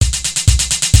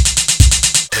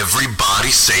Everybody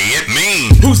say it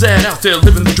mean. Who's that out there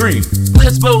living the dream?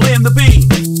 Let's blow in the bean.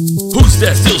 Who's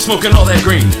that still smoking all that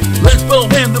green? Let's blow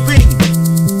in the bean.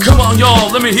 Come on, y'all,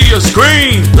 let me hear you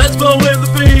scream. Let's blow in the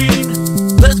bean.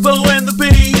 Let's blow in the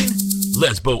bean.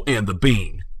 Let's blow in the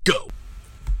bean. Go.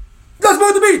 Let's blow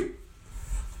in the bean.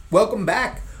 Welcome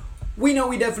back. We know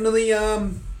we definitely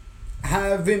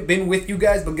haven't been with you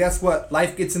guys, but guess what?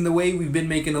 Life gets in the way. We've been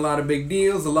making a lot of big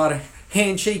deals, a lot of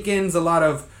handshakings, a lot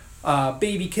of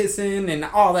baby kissing, and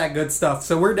all that good stuff.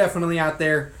 So we're definitely out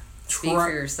there. Speak for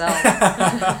yourself.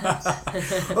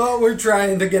 Well, we're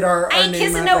trying to get our I ain't name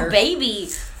kissing out no there. baby.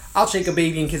 I'll shake a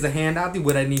baby and kiss a hand. I'll do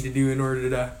what I need to do in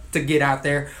order to get out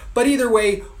there. But either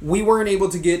way, we weren't able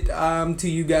to get to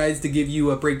you guys to give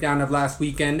you a breakdown of last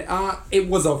weekend. It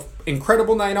was an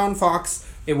incredible night on Fox.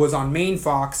 It was on main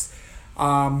Fox.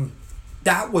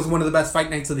 That was one of the best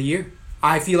fight nights of the year.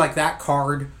 I feel like that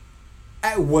card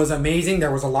was amazing.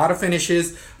 There was a lot of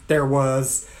finishes. There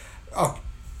was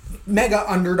mega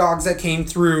underdogs that came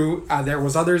through. There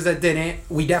was others that didn't.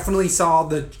 We definitely saw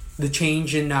the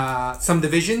change in some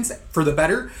divisions for the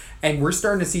better, and we're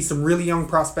starting to see some really young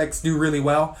prospects do really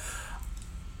well.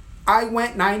 I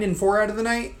went 9-4 out of the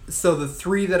night, so the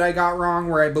 3 that I got wrong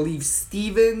were, I believe,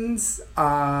 Stevens,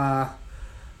 Clark,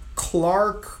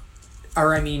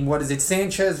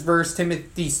 Sanchez versus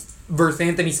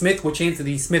Anthony Smith, which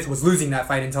Anthony Smith was losing that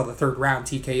fight until the third round,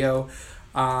 TKO.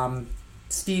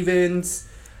 Stevens,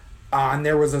 and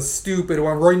there was a stupid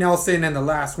one, Roy Nelson, and the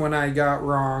last one I got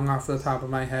wrong off the top of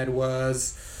my head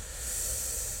was...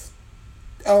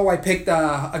 I picked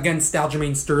against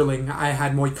Aljamain Sterling. I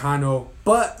had Moicano.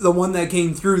 But the one that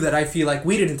came through that I feel like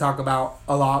we didn't talk about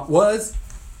a lot was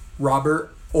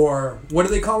Robert, or what do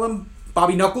they call him?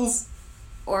 Bobby Knuckles?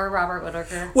 Or Robert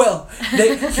Whittaker. Well,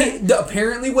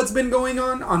 apparently what's been going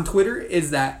on Twitter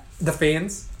is that the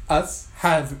fans, us,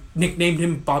 have nicknamed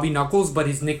him Bobby Knuckles, but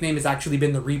his nickname has actually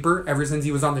been the Reaper ever since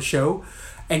he was on the show.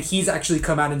 And he's actually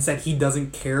come out and said he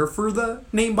doesn't care for the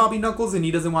name Bobby Knuckles and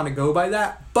he doesn't want to go by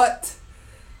that. But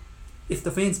if the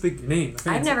fans pick the name...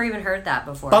 I've never even heard that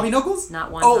before. Bobby Knuckles?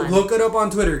 Not one time. Look it up on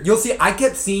Twitter. You'll see, I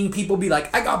kept seeing people be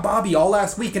like, I got Bobby all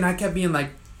last week, and I kept being like,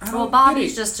 well,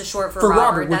 Bobby's just a short for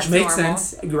Robert, which that's makes normal.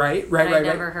 sense. Right. I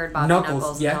never heard Bobby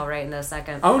Knuckles until right in the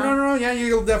second. Oh, no, yeah,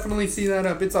 you'll definitely see that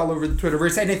up. It's all over the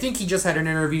Twitterverse. And I think he just had an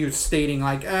interview stating,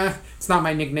 like, it's not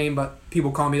my nickname, but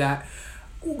people call me that.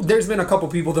 There's been a couple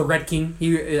people, the Red King,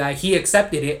 he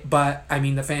accepted it, but, I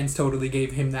mean, the fans totally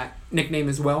gave him that nickname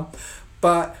as well.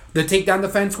 But the takedown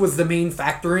defense was the main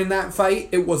factor in that fight.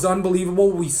 It was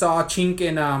unbelievable. We saw a chink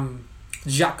in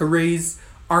Jacare's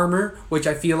armor, which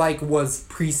I feel like was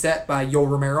preset by Yoel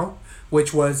Romero,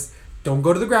 which was don't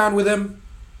go to the ground with him.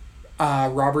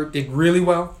 Robert did really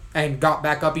well and got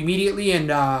back up immediately, and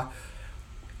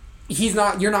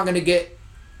you're not going to get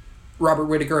Robert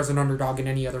Whittaker as an underdog in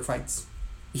any other fights.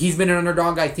 He's been an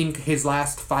underdog, I think, his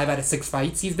last 5 out of 6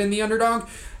 fights he's been the underdog.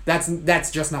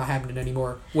 That's just not happening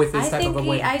anymore with this type of a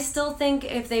win. I still think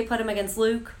if they put him against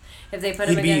Luke, if they put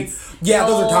him against Joel,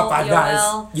 those are top 5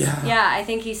 guys. Yeah, I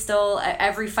think he's still,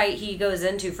 every fight he goes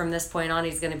into from this point on,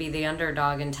 he's going to be the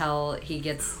underdog until he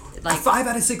gets, like... 5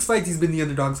 out of 6 fights he's been the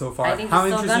underdog so far. I think he's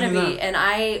still going to be. And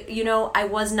I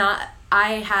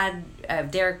had...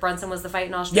 Derek Brunson was the fight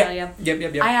in Australia.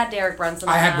 Yep. I had Derek Brunson.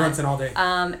 I had Brunson all day.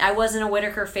 I wasn't a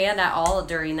Whittaker fan at all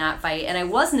during that fight, and I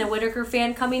wasn't a Whittaker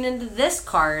fan coming into this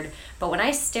card. But when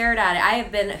I stared at it, I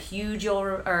have been a huge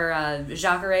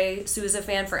Jacare Souza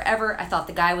fan forever. I thought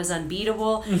the guy was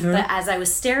unbeatable. Mm-hmm. But as I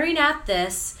was staring at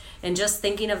this and just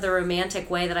thinking of the romantic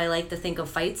way that I like to think of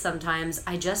fights sometimes,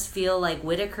 I just feel like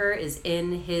Whittaker is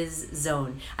in his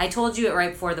zone. I told you it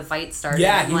right before the fight started.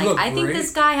 Yeah, he looked I think great.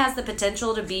 this guy has the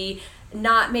potential to be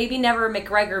maybe never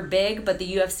McGregor big, but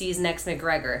the UFC's next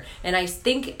McGregor. And I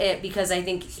think it because I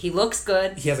think he looks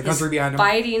good. He has a country behind him.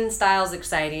 Fighting style's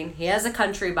exciting. He has a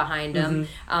country behind him.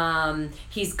 Mm-hmm.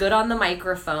 He's good on the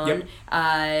microphone.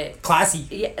 Yep. Classy.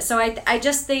 Yeah, so I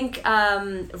just think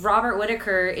Robert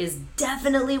Whittaker is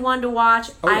definitely one to watch.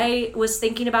 Oh, yeah. I was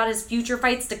thinking about his future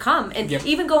fights to come. And Yep.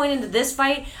 even going into this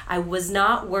fight, I was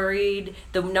not worried.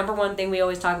 The number one thing we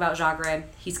always talk about Jacare,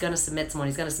 he's going to submit someone.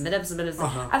 He's going to submit him.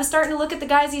 Uh-huh. I was starting to look at the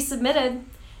guys he submitted,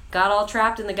 got all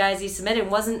trapped in the guys he submitted,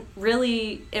 and wasn't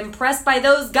really impressed by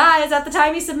those guys at the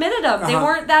time he submitted them. They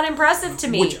weren't that impressive to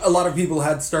me. Which a lot of people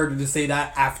had started to say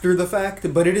that after the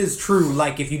fact, but it is true.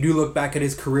 Like, if you do look back at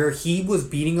his career, he was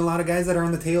beating a lot of guys that were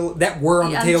on the tail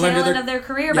end of their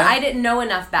career, but I didn't know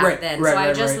enough back then. So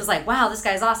I just was like, wow, this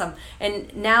guy's awesome.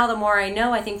 And now the more I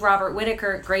know, I think Robert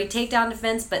Whittaker, great takedown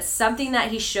defense, but something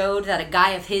that he showed that a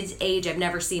guy of his age I've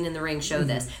never seen in the ring show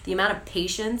this. The amount of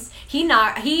patience. He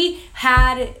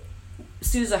had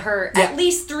Souza hurt Yeah. at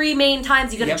least 3 main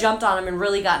times, he could have Yep. jumped on him and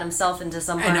really gotten himself into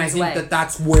some And I harm's think way.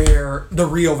 that's where the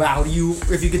real value,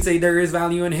 if you could say there is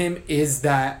value in him, is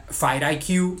that fight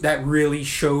IQ that really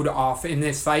showed off in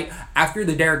this fight after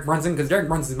the Derek Brunson, because Derek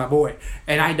Brunson's my boy,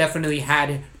 and I definitely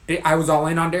I was all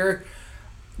in on Derek.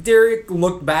 Derek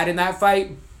looked bad in that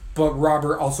fight, but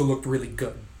Robert also looked really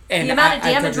good. And the amount of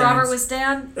I damage took Robert that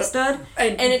withstood,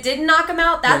 and- and it didn't knock him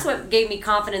out. That's Right. what gave me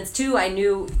confidence too. I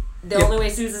knew the Yep. only way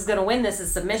Souza's going to win this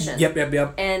is submission.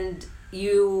 Yep. And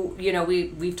you know,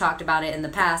 we've talked about it in the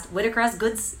past. Whitaker has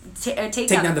good takedown Take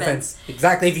down defense. defense.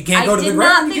 Exactly. If you can't I go to did the not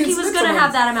ground, think you he was going going to to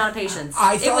have that amount of patience.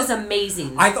 It was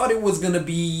amazing. I thought it was going to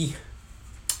be...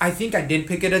 I think I did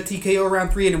pick it a TKO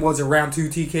round 3, and it was a round 2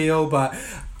 TKO, but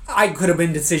I could have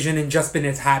been decision and just been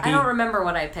as happy. I don't remember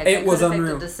what I picked. It I was could have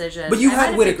unreal. picked a decision. But you I had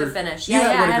might have picked Whitaker. a finish. You had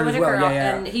I had Whitaker as well.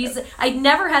 Whitaker. Yeah. And I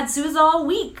never had Souza all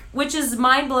week, which is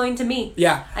mind blowing to me.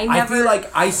 Yeah, I feel like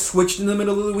I switched in the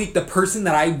middle of the week. The person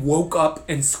that I woke up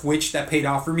and switched that paid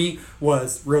off for me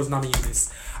was Rose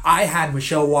Namajunas. I had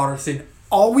Michelle Waterson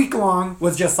all week long,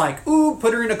 was just like, ooh,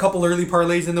 put her in a couple early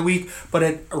parlays in the week. But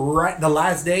the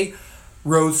last day,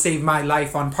 Rose saved my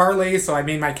life on parlays, so I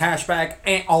made my cash back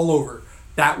and all over.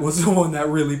 That was the one that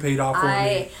really paid off for me.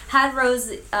 I had Rose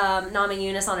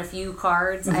Namajunas on a few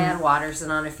cards. I had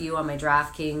Watterson on a few on my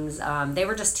DraftKings. They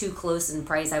were just too close in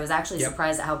price. I was actually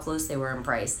surprised at how close they were in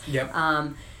price. Yep.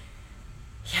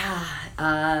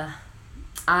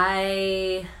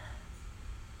 I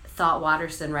thought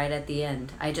Watterson right at the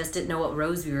end. I just didn't know what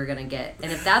Rose we were going to get.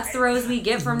 And if that's the Rose we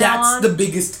get from now on... That's the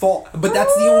biggest fault. But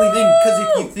that's the only thing. Because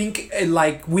if you think,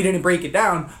 like, we didn't break it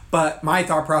down, but my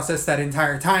thought process that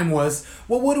entire time was,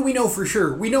 well, what do we know for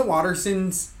sure? We know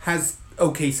Watterson's has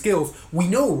okay skills. We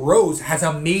know Rose has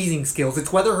amazing skills.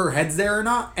 It's whether her head's there or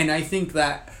not. And I think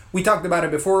that, we talked about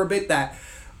it before a bit, that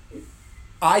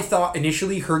I thought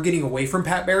initially her getting away from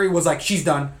Pat Barry was like, she's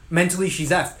done. Mentally,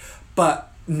 she's effed. But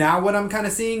now what I'm kind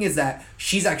of seeing is that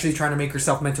she's actually trying to make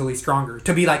herself mentally stronger.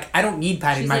 To be like, I don't need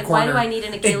Pat in She's my like, corner. why do I need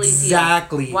an Achilles heel?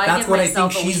 Exactly. Why That's give what I think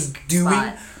myself a she's weak doing.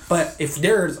 spot? But if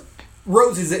there's...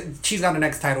 Rose she's got a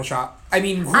next title shot. I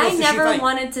mean, who I else does she never fight?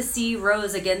 wanted to see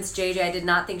Rose against JJ. I did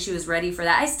not think she was ready for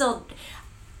that. I still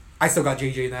got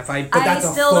JJ in that fight, but that's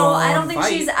a don't. I don't fun think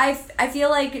fight. she's. I feel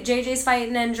like JJ's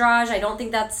fighting Andrade. I don't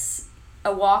think that's a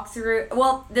walkthrough.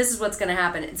 Well, this is what's going to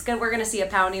happen. It's good. We're going to see a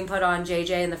pounding put on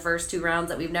JJ in the first 2 rounds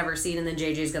that we've never seen, and then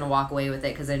JJ's going to walk away with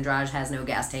it because Andrade has no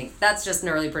gas tank. That's just an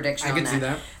early prediction. I on can see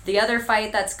that. The other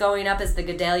fight that's going up is the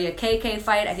Gadelha KK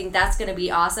fight. I think that's going to be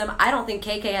awesome. I don't think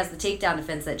KK has the takedown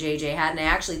defense that JJ had, and I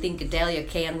actually think Gadelha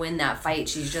can win that fight.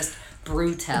 She's just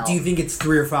brutal. Do you think it's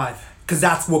 3 or 5? Because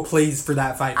that's what plays for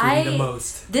that fight for me the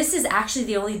most. This is actually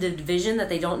the only division that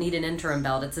they don't need an interim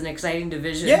belt. It's an exciting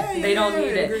division. Yeah, they don't yeah, need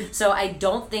I it. agree. So I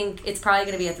don't think it's probably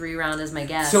going to be a 3-round is my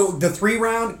guess. So the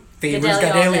 3-round favors Gadelha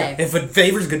all Gadelha. day. If it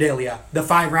favors Gadelha, the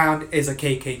 5-round is a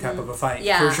KK type of a fight.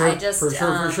 Yeah, for sure. I just,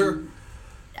 for sure.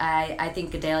 I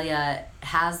think Gadelha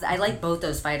has... I like both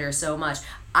those fighters so much.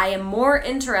 I am more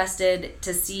interested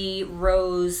to see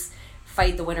Rose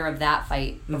fight the winner of that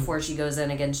fight before she goes in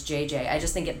against JJ. I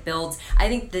just think it builds. I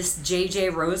think this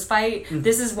JJ Rose fight,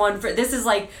 this is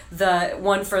like the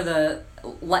one for the...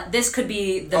 This could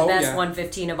be the best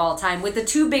 115 of all time. With the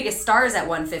 2 biggest stars at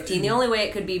 115, the only way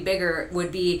it could be bigger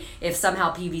would be if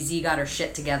somehow PVZ got her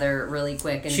shit together really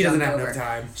quick and She doesn't jumped have over. no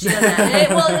time. She doesn't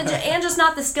have, and just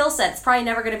not the skill set. It's probably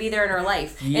never going to be there in her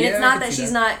life. And Yeah, it's I not can that see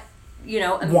she's that.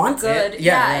 not, Wants good. it.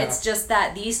 Yeah. It's just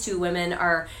that these 2 women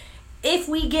are... If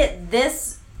we get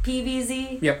this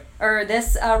PVZ Yep. or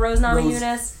this Rose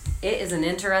Namajunas, it is an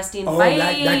interesting Oh, fight.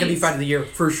 that could be fight of the year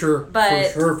for sure.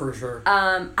 But- for sure.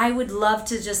 I would love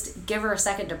to just give her a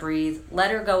second to breathe,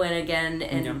 let her go in again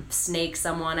and snake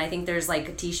someone. I think there's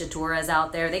like Tisha Torres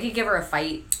out there. They could give her a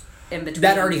fight in between.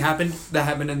 That already happened. That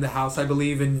happened in the house, I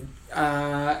believe, and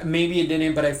maybe it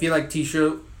didn't. But I feel like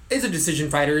Tisha is a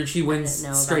decision fighter, and she wins didn't know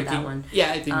about striking. that one.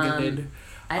 Yeah, I think it did.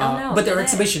 I don't know. But they're Did it?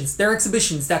 exhibitions. They're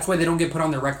exhibitions. That's why they don't get put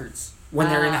on their records when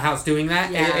they're in the house doing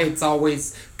that. yeah. It's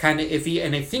always kind of iffy.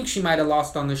 And I think she might have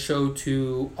lost on the show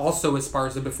to also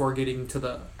Esparza before getting to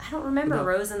the... I don't remember No.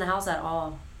 Rose in the house at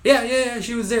all. Yeah,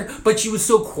 she was there. But she was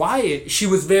so quiet. She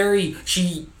was very...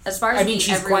 As far as I mean,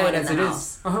 she's everyone quiet in as the it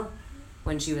house is. Uh-huh.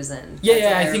 when she was in. Yeah, That's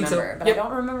what I think so. remember. But Yep. I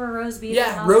don't remember Rose being in the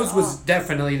Yeah, house Rose at was all.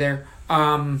 definitely there.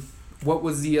 What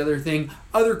was the other thing?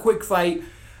 Other quick fight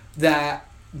that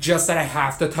I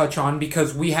have to touch on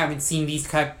because we haven't seen these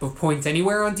type of points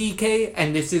anywhere on DK,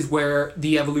 and this is where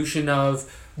the evolution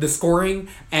of the scoring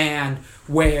and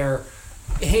where,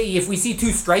 hey, if we see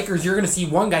 2 strikers, you're going to see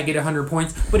one guy get 100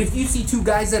 points, but if you see 2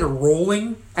 guys that are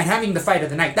rolling and having the fight of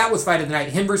the night, that was fight of the night,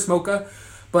 him versus Smoka,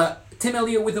 but Tim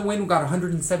Elliott with a win got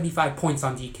 175 points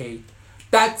on DK.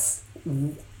 That's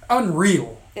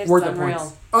unreal. It's worth unreal. of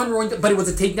points. Unreal. But it was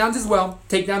a takedowns as well.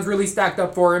 Takedowns really stacked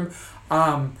up for him.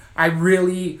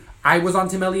 I was on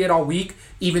Tim Elliott all week,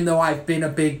 even though I've been a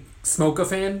big Smoka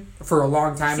fan for a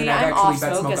long time. See, and I've I'm actually off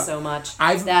bet Smoka Smoka so much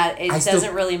that it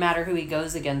doesn't really matter who he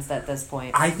goes against at this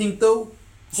point. I think, though,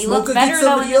 He Smoka looked better, gets though,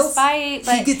 somebody in this else. fight,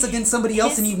 but he gets against somebody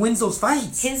else and he wins those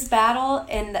fights. His battle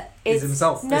and Is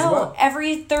himself no, as well.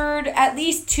 every third, at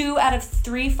least 2 out of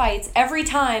 3 fights, every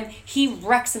time he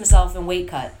wrecks himself in weight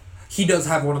cut. He does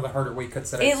have one of the harder weight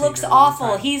cuts that I've It seen looks in a long awful.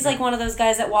 time. He's like one of those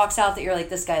guys that walks out that you're like,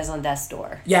 this guy's on death's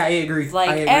door. Yeah, I agree. Like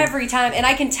I agree. every time, and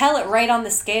I can tell it right on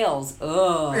the scales.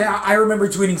 Ugh. Yeah, I remember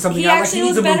tweeting something He out actually like he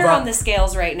needs looks to move better up. on the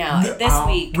scales right now this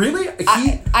week. Really?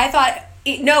 I thought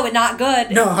no, not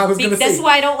good. No, I was gonna say, that's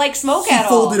why I don't like Smoke he at all.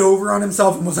 folded over on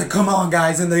himself and was like, "Come on,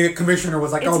 guys!" And the commissioner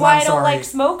was like, It's "Oh, why I'm I don't sorry." like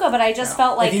Smoka, but I just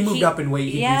felt like he moved up in weight,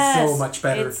 he'd be so much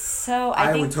better. It's so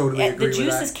I think would totally agree the with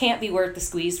that. juices can't be worth the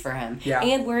squeeze for him. Yeah.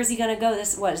 And where is he gonna go?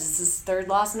 Is this his 3rd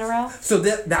loss in a row? So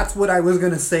that's what I was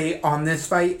gonna say on this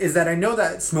fight is that I know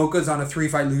that Smoka's on a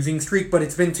 3-fight losing streak, but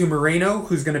it's been to Moreno,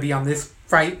 who's gonna be on this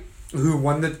fight, who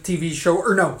won the TV show,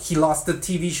 or no, he lost the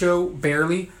TV show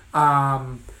barely.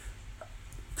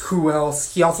 Who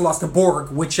else? He also lost to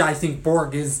Borg, which I think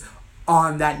Borg is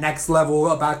on that next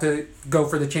level, about to go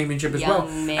for the championship as well.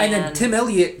 Young man. And then Tim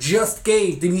Elliott just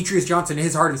gave Demetrius Johnson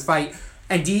his hardest fight,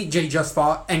 and DJ just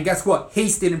fought, and guess what?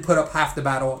 Hayes didn't put up half the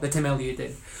battle that Tim Elliott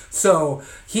did. So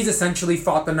he's essentially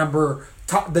fought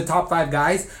the top 5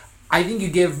 guys. I think you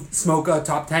give Smoka a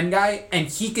top 10 guy, and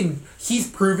he's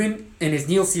proven in his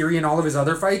Neil Seary and all of his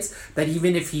other fights that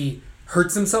even if he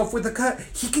hurts himself with a cut,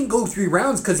 he can go 3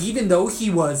 rounds, because even though he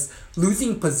was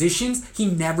losing positions, he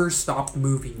never stopped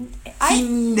moving. He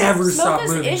never stopped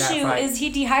moving. Smoka's that issue fight. is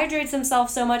he dehydrates himself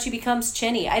so much he becomes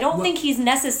chinny. I don't think he's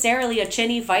necessarily a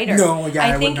chinny fighter. No, yeah,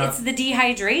 I think would not. it's the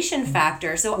dehydration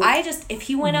factor. So if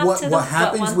he went up to the what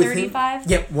happens with him? 135?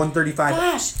 Yep, 135.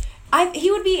 Gosh,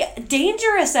 he would be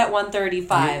dangerous at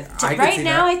 135. Yeah, I could Right see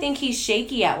now, that. I think he's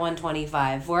shaky at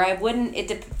 125. Where I wouldn't.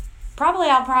 It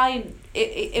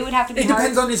would have to be. It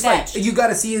depends on his fight. fetched. You got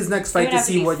to see his next fight to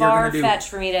see what you're going to do. Far-fetched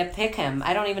for me to pick him.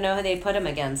 I don't even know who they'd put him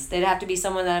against. They'd have to be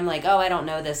someone that I'm like, oh, I don't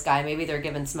know this guy. Maybe they're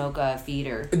giving Smoke a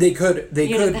feeder. They could,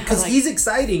 because like- he's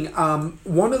exciting.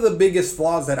 One of the biggest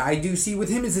flaws that I do see with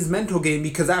him is his mental game,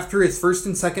 because after his first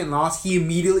and second loss, he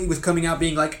immediately was coming out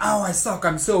being like, oh, I suck,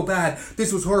 I'm so bad,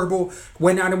 this was horrible,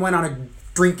 went out and went on a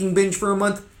drinking binge for a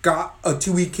month, got a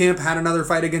 2-week camp, had another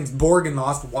fight against Borg and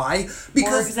lost. Why?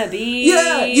 Because Borg's a beast.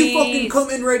 yeah, you fucking come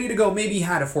in ready to go. Maybe he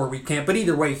had a 4-week camp, but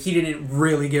either way, he didn't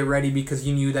really get ready because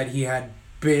you knew that he had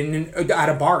been at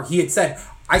a bar. He had said,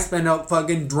 I spent out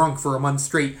fucking drunk for a month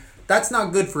straight. That's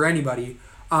not good for anybody.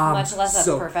 Much less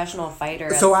a professional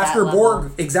fighter. So at after that Borg,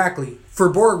 level. exactly. For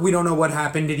Borg, we don't know what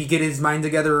happened. Did he get his mind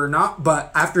together or not? But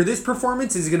after this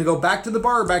performance, is he going to go back to the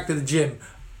bar or back to the gym?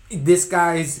 This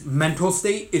guy's mental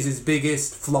state is his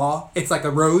biggest flaw. It's like a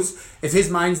rose. If his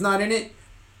mind's not in it,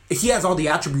 he has all the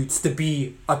attributes to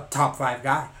be a top 5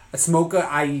 guy. A Smoka,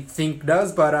 I think,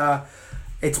 does, but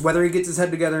it's whether he gets his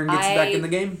head together and gets back in the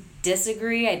game.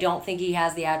 Disagree. I don't think he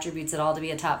has the attributes at all to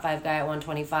be a top 5 guy at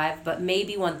 125, but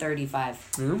maybe 135.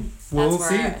 We'll That's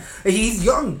see. where- He's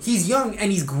young, and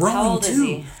he's growing How old too. is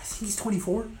he? I think he's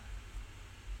 24.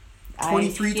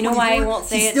 23, You know why I 24? won't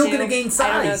say He's it still too? gonna gain I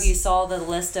don't know if size. you saw the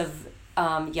list of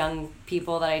young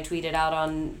people that I tweeted out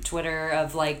on Twitter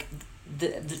of like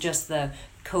just the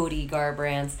Cody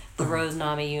Garbrands, the Rose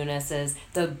Namajunas,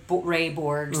 the Ray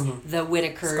Borgs, the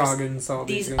Whitakers, Scoggins, all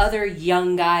these guys. other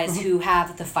young guys who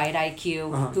have the fight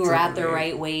IQ, who are at the Triple A.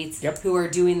 right weights, Yep. who are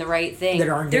doing the right thing. That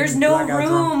aren't There's getting no blackout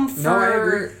room drunk. No, I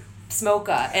agree. for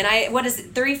Smoka. And what is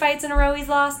it, 3 fights in a row he's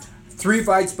lost? 3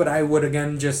 fights, but I would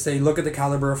again just say look at the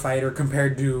caliber of fighter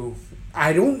compared to.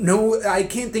 I don't know. I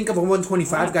can't think of a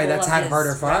 125 guy that's had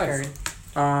harder fights.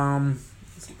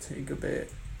 Let's take a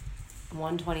bit.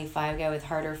 125 guy with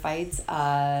harder fights.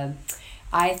 I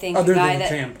think Other the guy than the that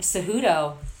champ.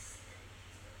 Cejudo.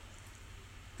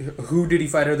 Who did he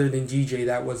fight other than DJ?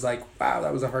 That was like, wow,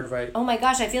 that was a hard fight. Oh my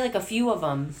gosh, I feel like a few of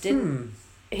them did.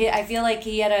 I feel like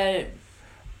he had a.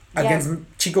 Against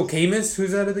Chico Camus,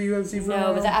 who's out of the UFC for a No,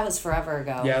 while? but that was forever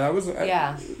ago. Yeah, that was.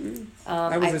 Yeah.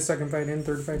 That was his second fight in,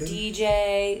 third fight in.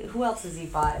 DJ. Who else has he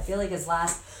fought? I feel like his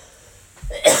last.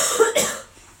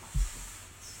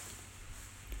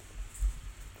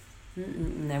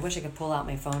 I wish I could pull out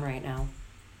my phone right now.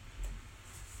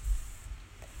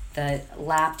 The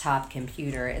laptop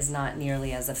computer is not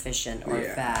nearly as efficient or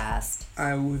Yeah. fast.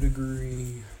 I would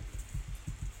agree.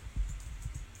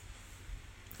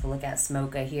 Look at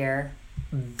Smoka here.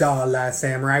 The Last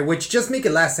Samurai, which just make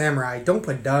it Last Samurai. Don't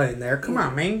put "duh" in there. Come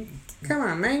on, man. Come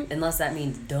on, man. Unless that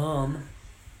means dumb.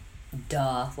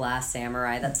 Duh, Last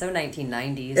Samurai. That's so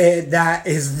 1990s. That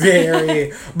is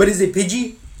very... But is it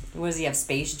Pidgey? What does he have,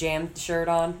 Space Jam shirt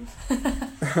on?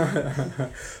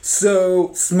 So,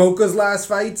 Smoka's last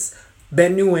fights,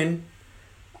 Ben Nguyen.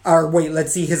 Or wait,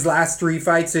 let's see. His last 3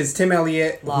 fights is Tim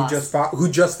Elliott, Lost. who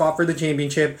just fought for the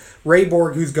championship. Ray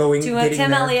Borg, who's going To getting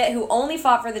Tim there. Elliott, who only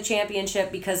fought for the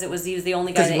championship because he was the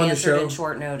only guy 'Cause he that won the answered show. in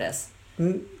short notice.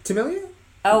 Tim Elliott?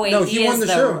 Oh wait, No, he won is the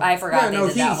the. show. I forgot Yeah, they no,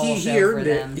 did that whole he show earned for it.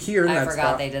 them. He earned I that forgot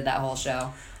spot. they did that whole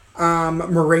show.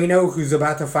 Moreno, who's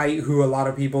about to fight, who a lot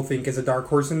of people think is a dark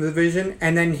horse in the division,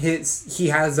 and then he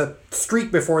has a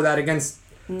streak before that against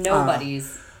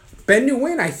Nobody's. Ben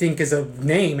Nguyen. I think is a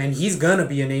name, and he's gonna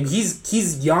be a name.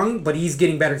 He's young, but he's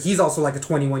getting better. He's also like a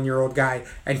 21-year-old guy,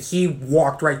 and he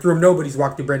walked right through him. Nobody's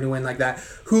walked through Ben Nguyen like that.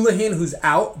 Houlihan, who's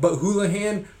out, but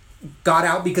Houlihan got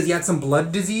out because he had some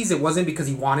blood disease. It wasn't because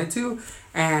he wanted to,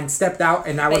 and stepped out,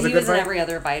 and that But was a he good was in fight. every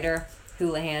other fighter.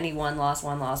 Houlihan, he won, lost,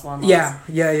 won, lost, won, lost. Yeah.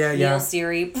 Neil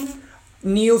Seary.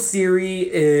 Neil Seary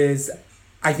is,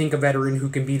 I think, a veteran who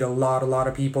can beat a lot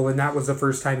of people, and that was the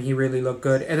first time he really looked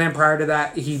good. And then prior to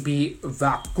that, he beat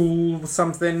Vakul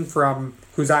something from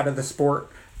who's out of the sport,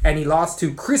 and he lost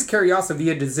to Chris Carriasso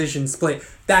via decision split.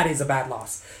 That is a bad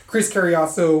loss. Chris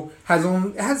Carriasso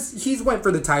he's went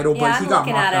for the title, Yeah, but I'm he got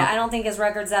looking mocked at it. up. I don't think his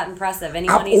record's that impressive. Alp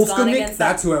Anyone he's gone Olskanik, against.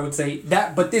 that's who I would say.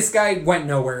 But this guy went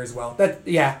nowhere as well. He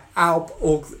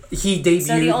debuted.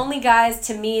 So the only guys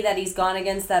to me that he's gone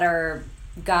against that are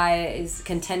guys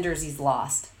contenders he's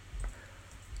lost.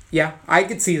 Yeah, I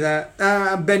could see that.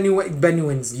 Ben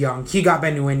Nguyen's young. He got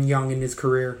Ben Nguyen young in his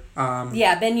career.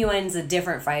 Yeah, Ben Nguyen's a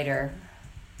different fighter.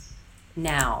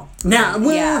 Now. Now,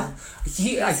 well, Yeah.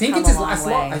 I think come it's his a long last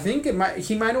way. loss. I think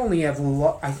he might only have.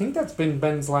 I think that's been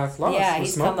Ben's last loss. Yeah,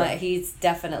 with Smoka. he's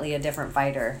definitely a different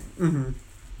fighter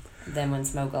than when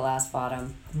Smoka last fought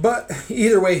him. But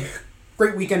either way,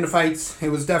 great weekend of fights. It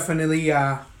was definitely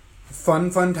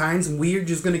fun times, and we're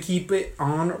just gonna keep it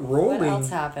on rolling. What else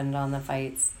happened on the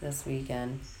fights this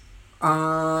weekend?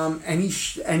 Any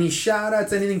shout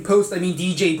outs, anything post? I mean,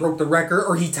 DJ broke the record,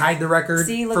 or he tied the record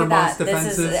See, look for at most that.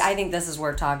 defenses. I think this is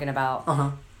worth talking about.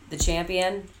 Uh-huh. The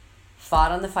champion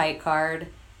fought on the fight card,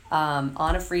 on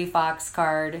a free Fox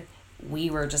card.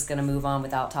 We were just gonna move on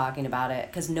without talking about it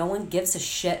because no one gives a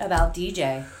shit about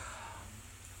DJ.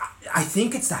 I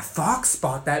think it's that Fox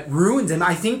spot that ruins him.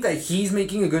 I think that he's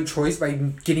making a good choice by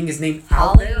getting his name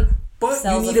out Holly there. But you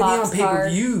sells need the to be on Fox card.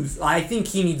 pay-per-views. I think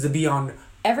he needs to be on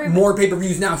Everybody- more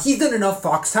pay-per-views now. He's done enough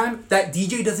Fox time that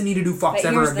DJ doesn't need to do Fox But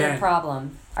ever here's again. the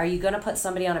problem: are you gonna put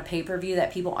somebody on a pay-per-view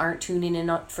that people aren't tuning in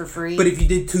on for free? But if you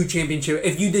did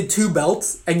if you did 2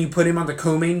 belts and you put him on the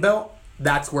co-main belt,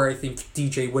 that's where I think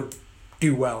DJ would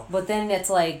do well. But then it's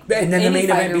like And then the any main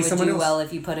event fighter be would someone do else. well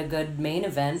if you put a good main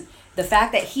event. The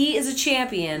fact that he is a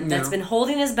champion that's Yeah. been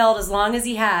holding his belt as long as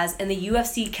he has, and the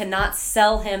UFC cannot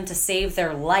sell him to save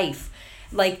their life.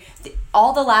 Like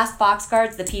all the last Fox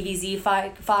cards, the PVZ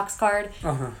Fox card,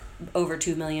 over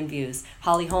 2 million views.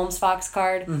 Holly Holmes Fox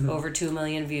card, over 2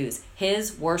 million views.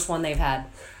 His worst one they've had.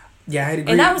 Yeah, I'd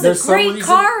agree. And that was There's a some great reason-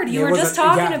 card. You Yeah, were it was just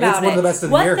talking yeah, about it's one it. of the best of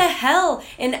the What year. the hell?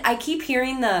 And I keep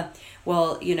hearing the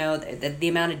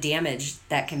amount of damage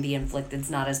that can be inflicted is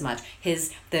not as much.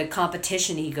 The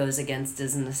competition he goes against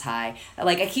isn't as high.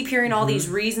 Like I keep hearing all these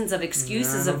reasons of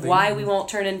excuses Yeah, I of don't why think- we won't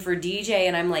turn in for DJ,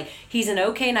 and I'm like, he's an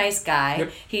okay, nice guy.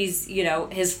 Yep. He's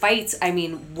his fights. I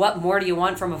mean, what more do you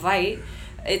want from a fight?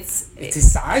 It's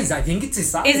his size. I think it's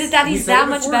his size. Is it that We he's said that it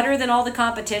much before. better than all the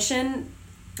competition?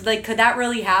 Like, could that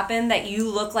really happen? That you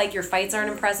look like your fights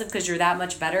aren't impressive because you're that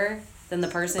much better than the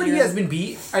person But he you're... has been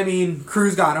beat. I mean,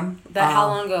 Cruz got him. How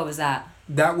long ago was that?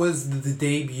 That was the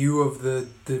debut of the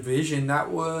division. That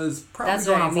was probably That's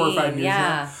going what on I 4 or 5 mean, years yeah.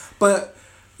 now. But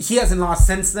he hasn't lost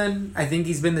since then. I think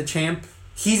he's been the champ.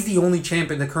 He's the only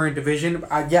champ in the current division.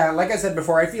 Yeah, like I said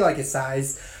before, I feel like his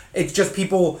size. It's just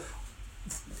people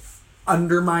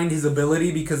undermine his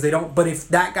ability because they don't. But if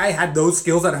that guy had those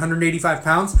skills at 185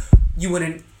 pounds, you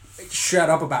wouldn't shut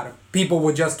up about it. People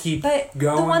would just keep But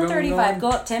going. the 135, going. go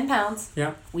up 10 pounds.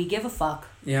 Yeah. We give a fuck.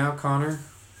 Yeah, Connor.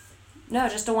 No,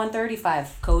 just a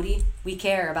 135. Cody. We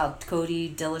care about Cody,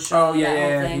 Dillashaw, Oh, yeah, that yeah,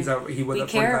 whole yeah. thing. He was We up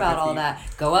care 45, about all 50. that.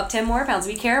 Go up 10 more pounds.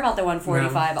 We care about the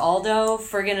 145. Aldo,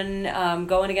 friggin'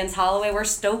 going against Holloway. We're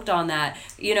stoked on that.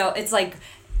 It's like,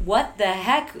 what the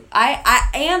heck?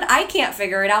 I can't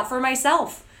figure it out for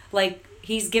myself. Like,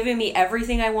 he's giving me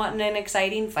everything I want in an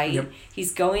exciting fight. Yep.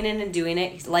 He's going in and doing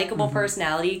it. He's likable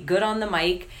personality, good on the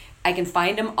mic. I can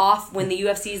find him off when the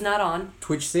UFC's not on.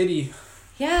 Twitch City.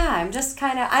 Yeah,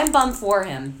 I'm bummed for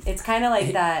him. It's kind of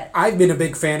like that. I've been a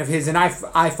big fan of his, and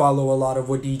I follow a lot of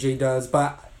what DJ does,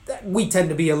 but we tend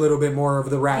to be a little bit more of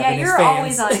the rap and his you're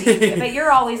fans. always on DJ, but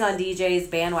you're always on DJ's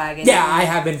bandwagon. Yeah, I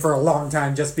have been for a long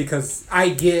time, just because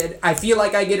I feel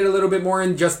like I get it a little bit more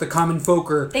in just the common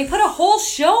folk. They put a whole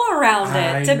show around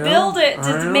it to build it,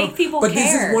 to make people care. But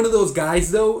this is one of those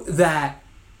guys, though, that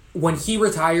when he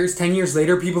retires 10 years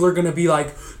later, people are going to be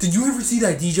like, did you ever see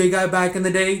that DJ guy back in the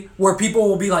day? Where people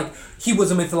will be like, he was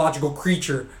a mythological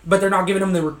creature, but they're not giving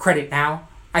him the credit now.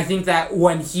 I think that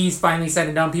when he's finally said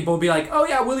and done, people will be like, oh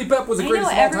yeah, Willie Pep was the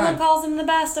greatest of all time. Everyone calls him the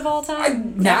best of all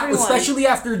time. Now, especially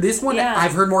after this one, Yeah.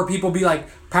 I've heard more people be like,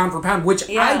 pound for pound, which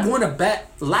I won a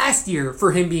bet last year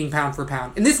for him being pound for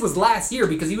pound. And this was last year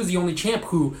because he was the only champ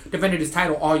who defended his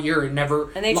title all year and never lost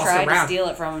a round. And they tried to steal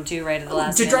it from him too, right at the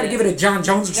last To try to give it to John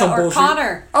Jones or some or bullshit.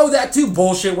 Connor. Oh, that too,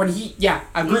 bullshit. When I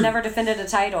agree. He never defended a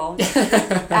title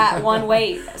at one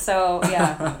weight. So,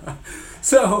 yeah.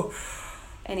 So...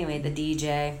 Anyway, the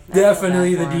DJ.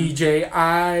 Definitely the DJ.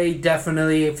 I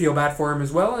definitely feel bad for him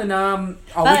as well, and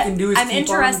all we can do is I'm keep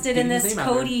interested on in this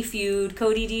Cody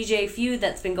DJ feud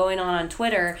that's been going on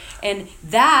Twitter, and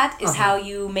that is how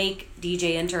you make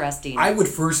DJ interesting. I would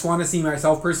first want to see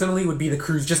myself personally would be the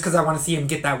Cruz, just because I want to see him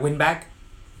get that win back,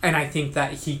 and I think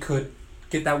that he could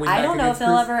get that win back. I don't know if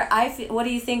he'll Cruz. ever. What do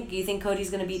you think? Do you think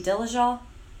Cody's going to beat Dillashaw?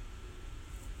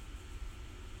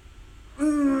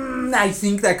 I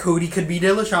think that Cody could beat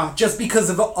Dillashaw just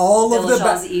because of all of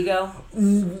Dillashaw's ego.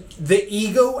 The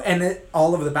ego and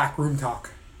all of the backroom talk.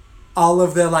 All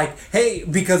of the hey,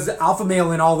 because Alpha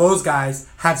Male and all those guys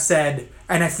have said,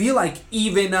 and I feel like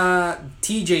even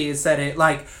TJ has said it,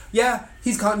 yeah,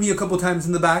 he's caught me a couple times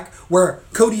in the back, where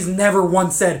Cody's never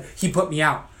once said he put me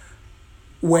out.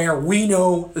 Where we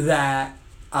know that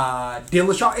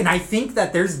Dillashaw, and I think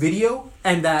that there's video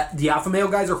and that the Alpha Male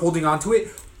guys are holding on to it.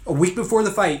 A week before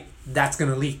the fight, that's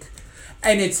gonna leak,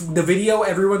 and it's the video.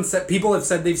 People have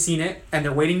said they've seen it, and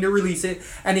they're waiting to release it.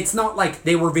 And it's not like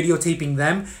they were videotaping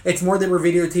them; it's more they were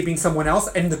videotaping someone else.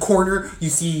 And in the corner, you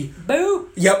see, boo.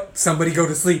 Yep, somebody go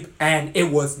to sleep, and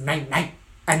it was night,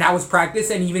 and that was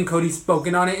practice. And even Cody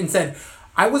spoken on it and said,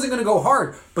 "I wasn't gonna go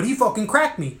hard, but he fucking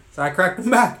cracked me, so I cracked him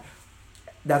back."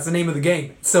 That's the name of the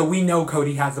game. So we know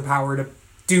Cody has the power to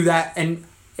do that, and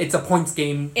it's a points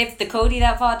game. If the Cody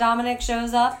that fought Dominic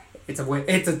shows up, it's a win.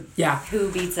 Yeah.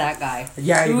 Who beats that guy?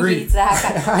 Yeah, I agree. Who beats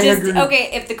that guy? I agree. Okay,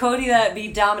 if the Cody that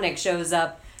beat Dominic shows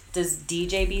up, does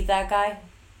DJ beat that guy?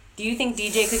 Do you think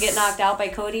DJ could get knocked out by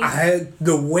Cody?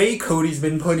 The way Cody's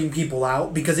been putting people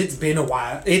out, because it's been a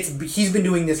while. He's been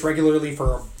doing this regularly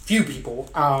for a few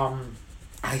people.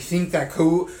 I think that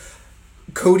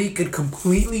Cody could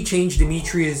completely change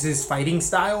Demetrius' fighting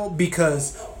style,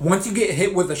 because once you get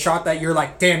hit with a shot that you're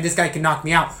like, damn, this guy can knock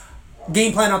me out,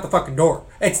 game plan out the fucking door.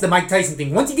 It's the Mike Tyson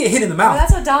thing. Once you get hit in the mouth. Well,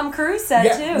 that's what Dom Cruz said,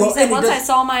 too. Well, he said, once I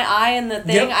saw my eye in the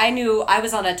thing, Yep. I knew I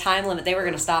was on a time limit. They were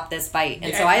going to stop this fight.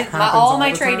 And so It happens all all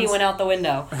my the trading times. went out the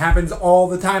window. It happens all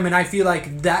the time, and I feel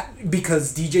like that,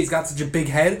 because DJ's got such a big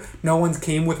head, no one's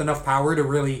came with enough power to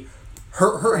really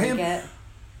hurt him.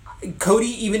 Cody,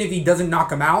 even if he doesn't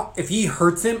knock him out, if he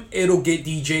hurts him, it'll get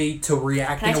DJ to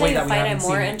react in a way that we haven't seen. Can I tell you a fight I'm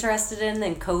more interested in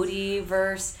than Cody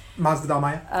versus... Masvidal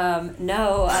Maya?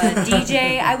 No,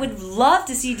 DJ. I would love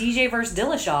to see DJ versus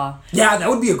Dillashaw. Yeah, that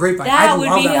would be a great fight. That would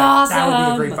be awesome. That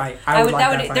would be a great fight. I would like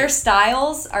that fight. Their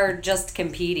styles are just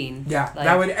competing. Yeah,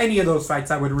 any of those fights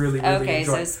I would really enjoy. Okay,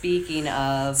 so speaking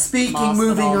of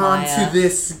moving on Maya, to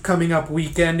this coming up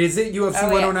weekend, is it UFC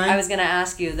 109? I was going to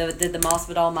ask you, did the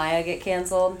Masvidal Maya get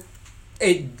canceled?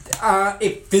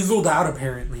 It fizzled out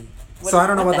apparently. So I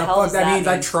don't know what the fuck that means.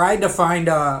 I tried to find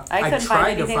I couldn't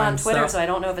find anything on Twitter, so I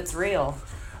don't know if it's real.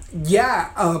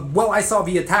 Yeah, well, I saw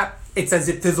via Tap, it says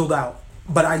it fizzled out.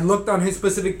 But I looked on his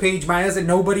specific page, Maya's, and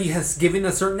nobody has given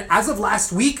a certain... As of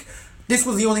last week, this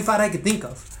was the only fight I could think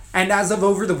of. And as of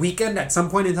over the weekend, at some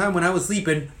point in time when I was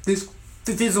sleeping, this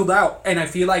fizzled out. And I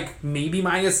feel like maybe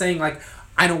Maya's saying,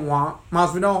 I don't want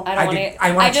Masvidal.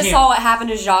 I just saw what happened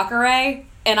to Jacare,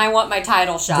 and I want my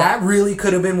title shot. That really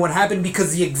could have been what happened,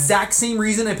 because the exact same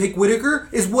reason I picked Whitaker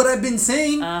is what I've been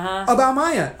saying about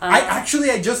Maya. I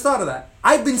just thought of that.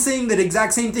 I've been saying that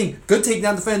exact same thing. Good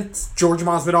takedown defense, George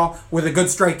Masvidal with a good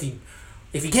striking.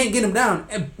 If you can't get him down,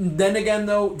 and then again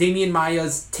though, Damian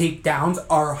Maya's takedowns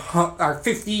are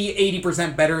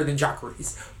 50-80% better than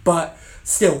Jacare's. But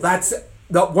still, that's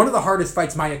one of the hardest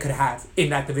fights Maya could have in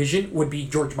that division would be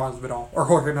George Masvidal or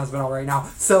Jorge Masvidal right now.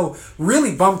 So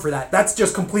really bummed for that. That's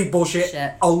just complete bullshit.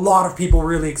 A lot of people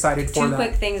really excited for that. Two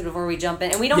quick things before we jump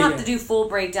in, and we don't have to do full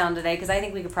breakdown today because I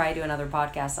think we could probably do another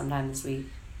podcast sometime this week.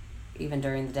 even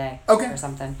during the day Okay. or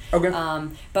something. Okay.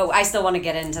 But I still want to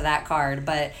get into that card.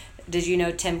 But did you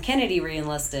know Tim Kennedy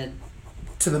re-enlisted?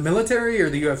 To the military or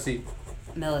the UFC?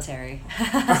 Military.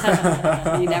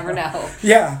 You never know.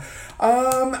 Yeah.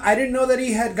 I didn't know that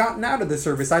he had gotten out of the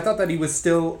service. I thought that he was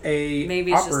still a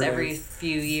Maybe it's operative. just every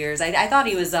few years. I thought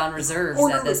he was on reserves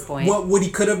Or at this point. What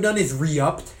he could have done is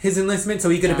re-upped his enlistment, so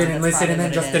he could have No, been that's enlisted and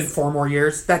probably then what just it did is. 4 more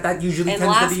years. That usually And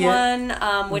tends to last be it.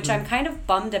 one, which I'm kind of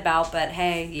bummed about, but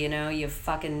hey, you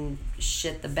fucking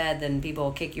shit the bed, then people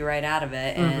will kick you right out of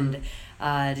it. And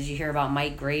did you hear about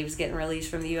Mike Graves getting released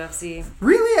from the UFC?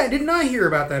 Really? I did not hear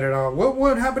about that at all.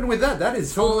 What happened with that? That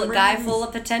is totally Guy random. full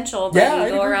of potential, but Yeah, you I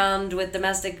go agree. around with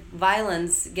domestic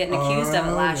violence, getting accused of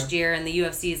it Oh, last year, and the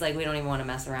UFC is like, we don't even want to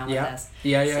mess around Yeah. with this.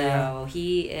 Yeah, So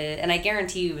he is, and I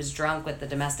guarantee he was drunk with the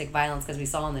domestic violence because we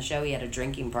saw on the show he had a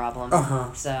drinking problem.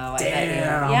 Uh-huh. So I bet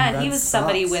Damn, yeah, and that he was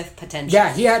somebody sucks. with potential.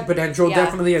 Yeah, he had potential. Yeah,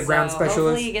 Definitely a ground so specialist.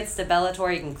 Hopefully he gets to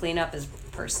Bellator. He can clean up his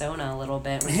persona a little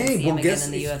bit. We Hey, can see well, him again guess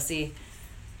in the if- UFC.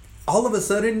 All of a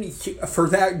sudden, for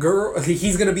that girl,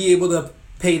 he's going to be able to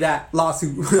pay that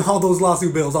lawsuit, all those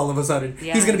lawsuit bills all of a sudden.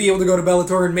 Yeah. He's going to be able to go to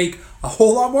Bellator and make a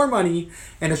whole lot more money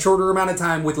in a shorter amount of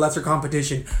time with lesser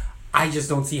competition. I just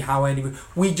don't see how anyone...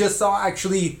 We just saw,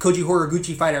 actually, Koji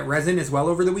Horiguchi fight at Resin as well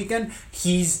over the weekend.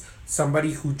 He's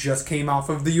somebody who just came off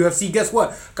of the UFC. Guess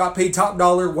what? Got paid top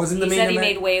dollar, wasn't the He main said he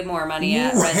event. made way more money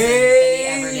at Resin than he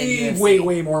ever did UFC.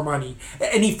 Way more money.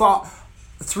 And he fought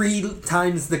 3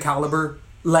 times the caliber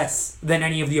less than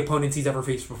any of the opponents he's ever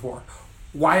faced before.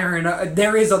 Why aren't...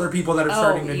 there is other people that are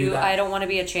starting to do that. I don't want to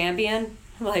be a champion?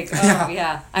 Like, oh, Yeah.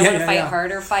 yeah. I Yeah, want to yeah, fight yeah.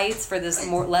 harder fights for this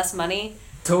less money.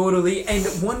 Totally. And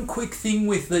one quick thing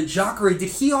with the Jacare, did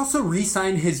he also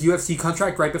re-sign his UFC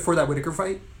contract right before that Whitaker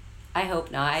fight? I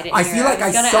hope not. I didn't I hear. feel like I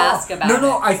was I gonna saw. ask about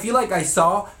No, it. I feel like I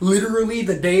saw literally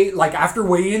the day, like after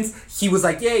weigh-ins, he was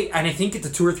like, "Yay!" And I think it's a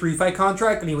 2 or 3 fight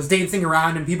contract, and he was dancing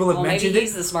around, and people have Well, maybe mentioned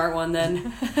he's it. the smart one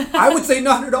then. I would say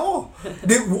not at all.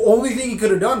 The only thing he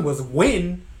could have done was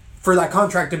win for that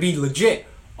contract to be legit.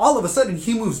 All of a sudden,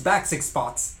 he moves back 6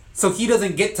 spots, so he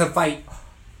doesn't get to fight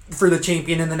for the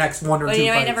champion in the next 1 or 2 Well, you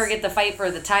fights. might never get the fight for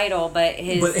the title, but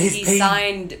he pay-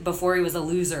 signed before he was a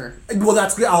loser. Well,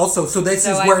 that's also so. This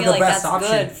So is I where feel the like best that's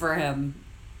option. good for him.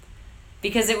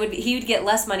 Because he would get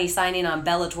less money signing on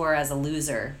Bellator as a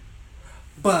loser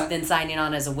But than signing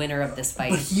on as a winner of this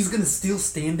fight. But he's going to still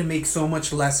stand to make so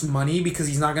much less money because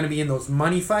he's not going to be in those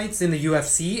money fights in the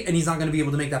UFC, and he's not going to be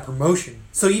able to make that promotion.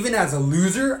 So even as a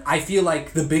loser, I feel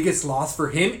like the biggest loss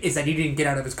for him is that he didn't get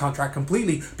out of his contract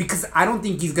completely, because I don't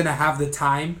think he's going to have the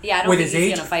time Yeah, I don't with think his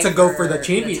he's age gonna fight to go for the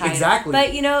champion. title. Exactly. But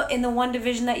in the one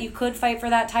division that you could fight for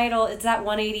that title, it's that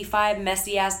 185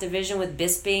 messy ass division with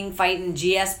Bisping fighting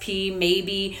GSP,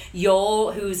 maybe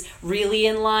Yoel, who's really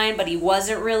in line, but he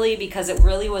wasn't really because it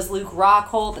really was Luke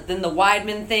Rockhold, but then the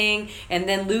Weidman thing, and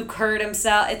then Luke hurt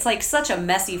himself. It's like such a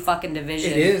messy fucking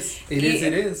division. It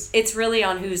is. It's really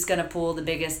on who's gonna pull the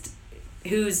biggest.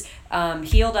 Who's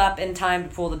healed up in time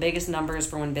to pull the biggest numbers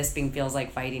for when Bisping feels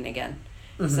like fighting again.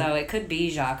 Mm-hmm. So it could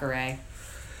be Jacare.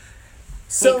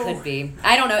 So, It could be.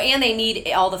 I don't know. And they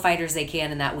need all the fighters they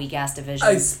can in that weak ass division.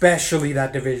 especially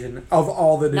that division of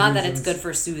all the divisions. Not that it's good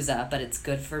for Souza, but it's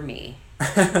good for me.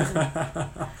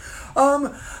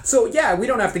 So yeah, we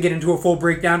don't have to get into a full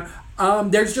breakdown.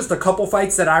 There's just a couple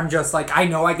fights that I'm just like, I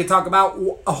know I could talk about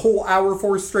a whole hour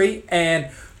for straight, and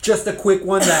just a quick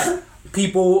one that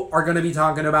people are going to be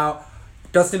talking about.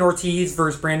 Dustin Ortiz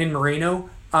versus Brandon Moreno.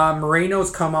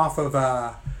 Moreno's come off of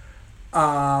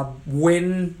a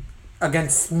win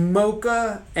against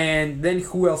Smoka, and then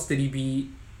who else did he beat?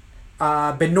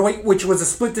 Benoit, which was a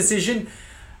split decision,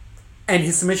 and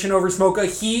his submission over Smoka.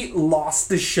 He lost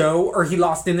in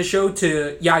the show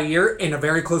to Yair in a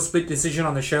very close split decision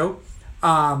on the show.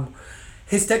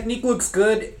 His technique looks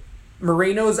good.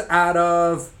 Moreno's out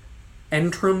of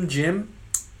Entrum Gym,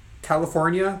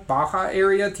 California, Baja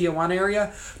area, Tijuana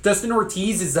area. Dustin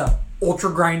Ortiz is a ultra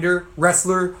grinder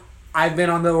wrestler. I've been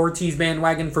on the Ortiz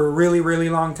bandwagon for a really, really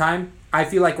long time. I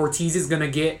feel like Ortiz is going to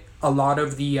get a lot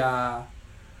of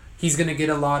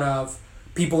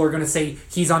people are going to say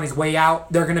he's on his way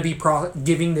out. They're going to be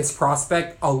giving this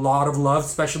prospect a lot of love,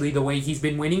 especially the way he's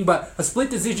been winning. But a split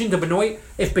decision to Benoit.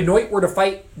 If Benoit were to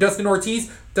fight Dustin Ortiz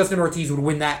would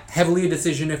win that heavily a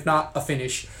decision, if not a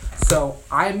finish. So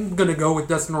I'm going to go with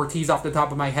Dustin Ortiz off the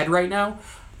top of my head right now.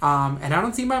 And I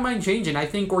don't see my mind changing. I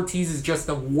think Ortiz is just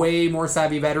a way more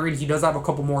savvy veteran. He does have a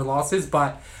couple more losses,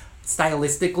 but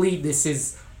stylistically, this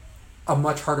is a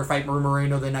much harder fight for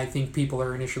Moreno than I think people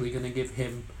are initially going to give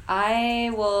him.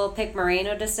 I will pick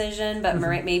Moreno decision, but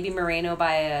maybe Moreno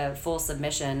by a full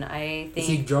submission. I think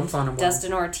He jumps on him well.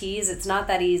 Dustin Ortiz, it's not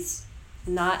that he's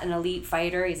not an elite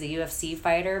fighter. He's a UFC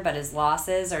fighter, but his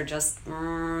losses are just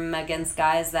against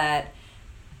guys that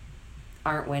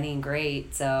aren't winning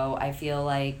great. So I feel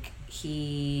like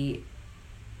he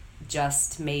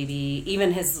just maybe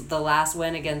even the last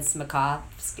win against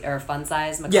Makovsky or Fun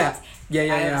Size Makovsky.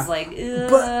 Yeah. I was like,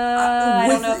 I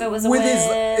don't know if it was a with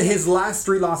win. his last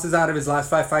 3 losses out of his last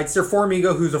 5 fights, they're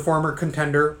Formiga, who's a former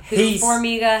contender.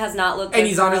 Formiga has not looked good and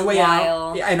he's on his way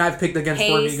while. out. Yeah, and I've picked against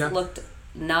Hayes Formiga. looked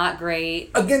not great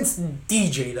Against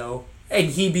DJ though. And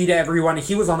he beat everyone.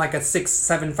 He was on like a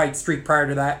 6-7 fight streak prior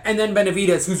to that. And then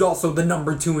Benavidez, who's also the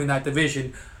number 2 in that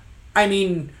division. I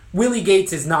mean, Willie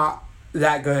Gates is not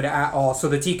that good at all. So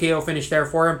the TKO finish there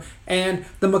for him. And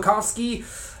the Makovsky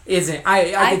isn't.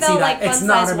 I could see that. Like it's Fun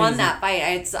not Size amazing. won that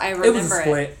fight. I remember It was a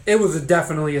split. It was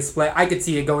definitely a split. I could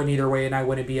see it going either way and I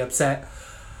wouldn't be upset.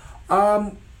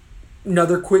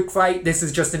 Another quick fight. This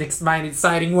is just an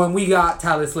exciting one. We got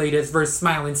Talis Laitis versus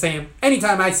Smiling Sam.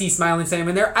 Anytime I see Smiling Sam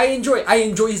in there, I enjoy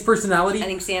his personality. I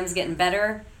think Sam's getting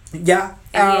better. Yeah.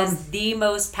 And he has the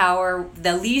most power,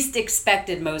 the least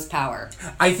expected most power.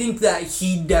 I think that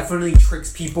he definitely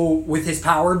tricks people with his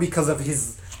power because of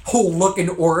his whole look and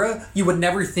aura. You would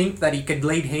never think that he could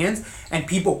lay hands, and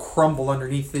people crumble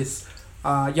underneath this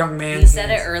young man. You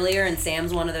said it earlier, and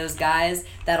Sam's one of those guys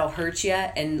that'll hurt you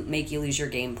and make you lose your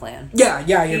game plan. Yeah,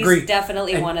 I agree. He's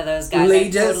definitely And one of those guys. I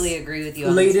totally agree with you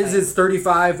on Laitis this fight. is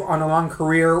 35 on a long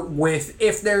career with,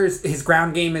 if there's, his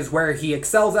ground game is where he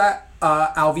excels at.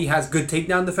 Alvey has good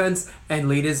takedown defense, and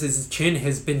Laitis' chin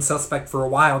has been suspect for a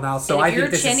while now, so I think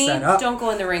this is set up. Don't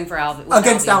go in the ring for Alvey.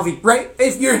 Against Alvey, right?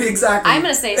 If you're exactly. I'm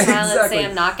going to say Silent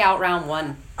Sam knockout round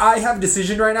 1. I have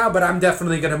decision right now, but I'm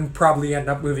definitely going to probably end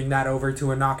up moving that over to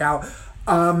a knockout.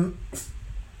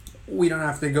 We don't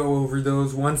have to go over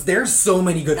those ones. There's so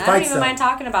many good I fights. don't even mind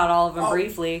talking about all of them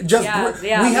briefly. We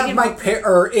have Mike Perry.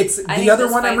 Or it's I the think other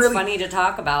this one. I'm fight's really funny to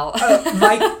talk about.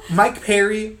 Mike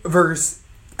Perry versus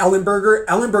Ellenberger.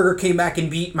 Ellenberger came back and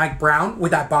beat Mike Brown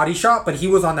with that body shot, but he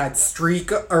was on that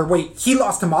streak. Or wait, he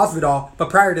lost to Masvidal,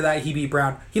 but prior to that, he beat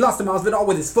Brown. He lost to Masvidal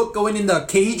with his foot going in the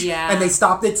cage, and they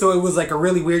stopped it, so it was like a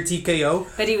really weird TKO.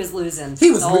 But he was losing. He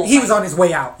was on his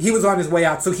way out. He was on his way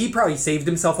out, so he probably saved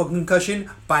himself a concussion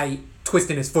by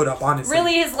twisting his foot up, honestly.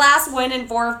 Really, his last win in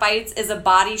 4 fights is a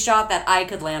body shot that I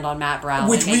could land on Matt Brown.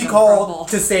 Which we call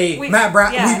to say, Matt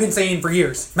Brown, we've been saying for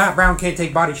years, Matt Brown can't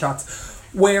take body shots.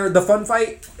 Where the fun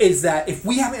fight is that if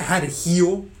we haven't had a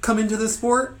heel come into the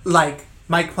sport, like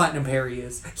Mike Platinum Perry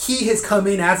is, he has come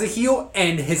in as a heel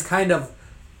and has kind of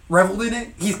reveled in it.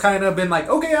 He's kind of been like,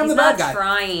 okay, I'm the bad guy. He's not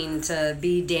trying to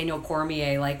be Daniel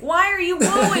Cormier, like, why are you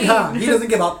booing? Yeah, he doesn't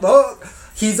give up.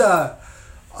 He's a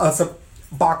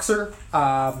boxer,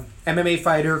 MMA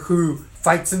fighter who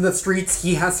fights in the streets.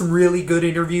 He has some really good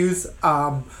interviews.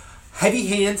 Heavy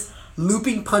hands,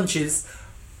 looping punches.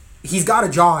 He's got a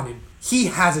jaw on him. He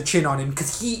has a chin on him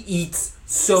because he eats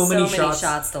so many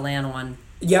shots to land one.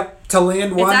 Yep, to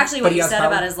land one. It's actually what you said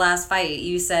about his last fight.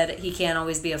 You said he can't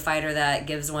always be a fighter that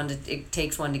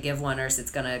takes one to give one, or else it's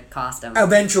gonna cost him.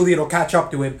 Eventually, it'll catch up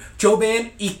to him.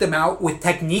 Jouban eked them out with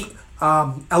technique.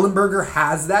 Ellenberger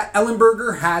has that.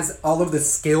 Ellenberger has all of the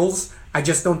skills. I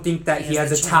just don't think that he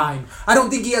has a time. I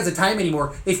don't think he has a time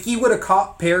anymore. If he would have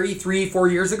caught Perry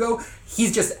 3-4 years ago,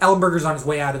 Ellenberger's on his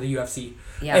way out of the UFC.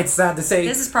 Yeah. It's sad to say.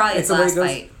 This is probably his last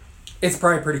fight. It's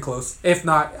probably pretty close. If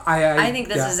not, I think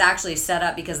this is actually set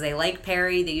up because they like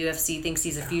Perry. The UFC thinks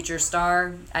he's a future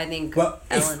star. I think. Well,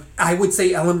 I would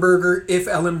say Ellenberger. If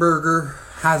Ellenberger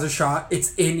has a shot,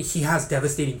 he has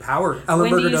devastating power.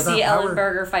 Ellenberger when do you doesn't see have power.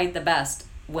 Ellenberger fight the best?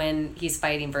 When he's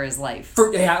fighting for his life.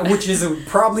 Which is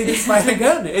probably this fight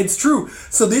again. It's true.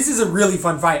 So this is a really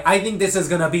fun fight. I think this is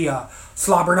going to be a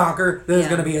slobber knocker. There's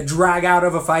going to be a drag out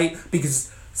of a fight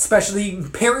because especially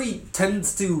Perry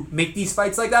tends to make these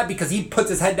fights like that because he puts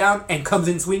his head down and comes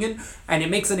in swinging and it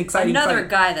makes an exciting fight. Another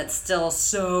guy that's still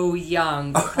so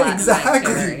young.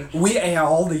 Exactly.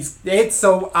 All these.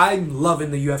 I'm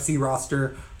loving the UFC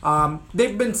roster.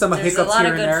 They've been some hiccups here and there. There's a lot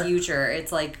of good future.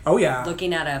 It's like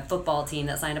looking at a football team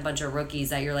that signed a bunch of rookies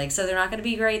that you're like, so they're not going to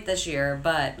be great this year,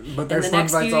 but in the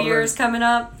next few years coming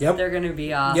up, they're going to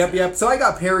be awesome. Yep. So I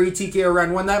got Perry, TKO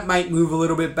round 1. That might move a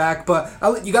little bit back, but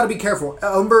you got to be careful.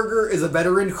 Ellenberger is a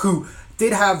veteran who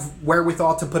did have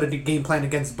wherewithal to put a game plan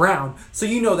against Brown, so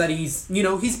you know that he's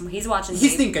watching.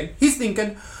 He's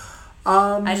thinking.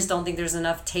 I just don't think there's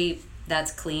enough tape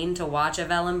that's clean to watch of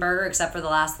Ellenberger, except for the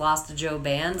last loss to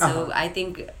Jouban. So I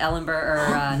think Perry.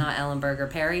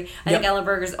 I think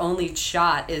Ellenberger's only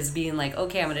shot is being like,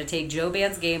 okay, I'm going to take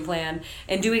Jouban's game plan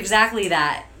and do exactly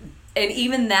that. And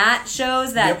even that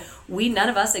shows that Yep. none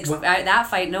of us that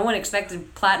fight. No one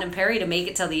expected Platinum Perry to make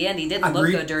it till the end. He didn't look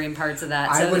Agreed. good during parts of that.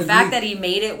 I So would the fact agree. that he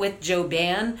made it with Joe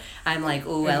Ban, I'm like,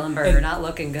 ooh, Ellenberger and- not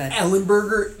looking good.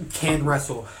 Ellenberger can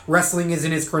wrestle. Wrestling is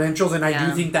in his credentials, and I Yeah.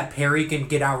 do think that Perry can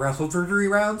get out wrestled for 3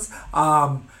 rounds.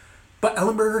 But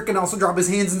Ellenberger can also drop his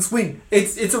hands and swing.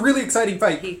 It's a really exciting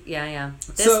fight. Yeah.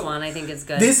 This So, one I think is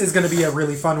good. This is going to be a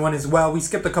really fun one as well. We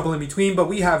skipped a couple in between, but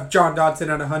we have John Dodson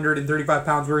at 135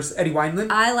 pounds versus Eddie Wineland.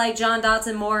 I like John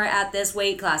Dodson more at this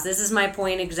weight class. This is my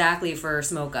point exactly for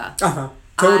Smoka.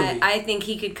 Totally. I think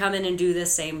he could come in and do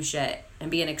this same shit and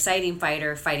be an exciting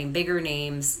fighter, fighting bigger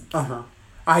names.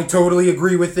 I totally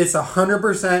agree with this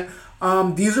 100%.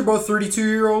 These are both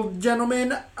 32-year-old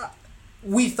gentlemen.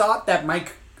 We thought that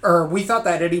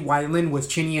Eddie Wineland was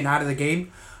chinny and out of the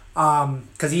game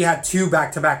because he had 2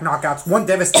 back-to-back knockouts, one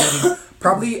devastating.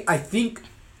 Probably, I think,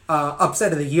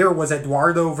 upset of the year was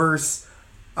Eduardo versus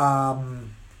Wineland.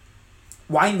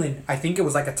 I think it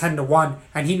was like a 10-1,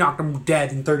 and he knocked him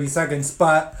dead in 30 seconds.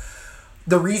 But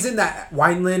the reason that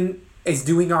Wineland is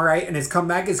doing all right in his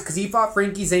comeback is because he fought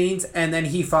Frankie Zanes, and then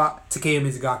he fought Takeya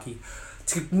Mizugaki.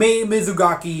 Takeya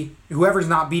Mizugaki, whoever's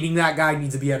not beating that guy,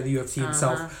 needs to be out of the UFC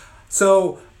himself.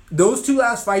 So those 2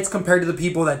 last fights compared to the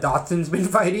people that Dotson's been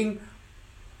fighting,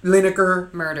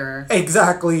 Lineker, Murderer.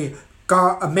 exactly.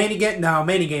 Got Manny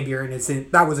Gambier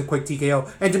innocent. That was a quick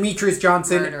TKO. And Demetrius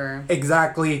Johnson, Murderer.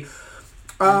 exactly.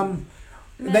 Then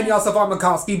you also fought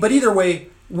Mikowski. But either way,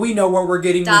 we know what we're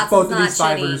getting with both of these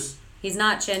fighters. He's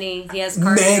not chinny. He has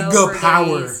cardio Mega for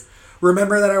power. days.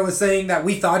 Remember that I was saying that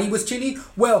we thought he was chinny?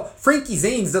 Well, Frankie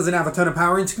Zanes doesn't have a ton of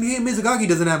power, and Takeya Mizugaki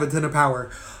doesn't have a ton of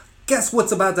power. Guess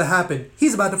what's about to happen?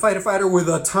 He's about to fight a fighter with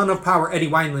a ton of power. Eddie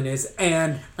Wineland is,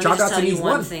 and Let John me just Dodson tell you needs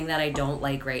one one. thing that I don't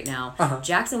like right now.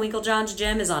 Jackson Winklejohn's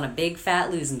gym is on a big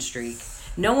fat losing streak.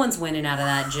 No one's winning out of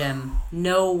that gym.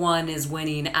 No one is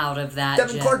winning out of that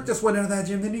Devin gym. Clark just went out of that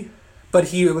gym, didn't he?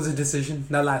 But it was a decision,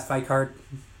 that last fight card.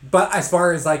 But as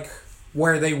far as like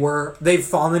where they were, they've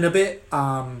fallen a bit.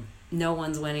 No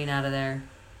one's winning out of there.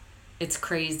 It's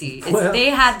crazy. Well, they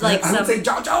had like I would say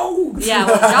John Jones. Yeah,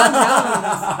 well,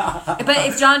 John Jones. But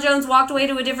if John Jones walked away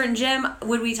to a different gym,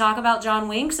 would we talk about John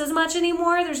Winks as much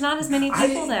anymore? There's not as many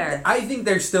people there. I think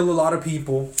there's still a lot of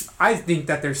people. I think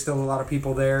that there's still a lot of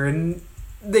people there, and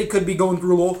they could be going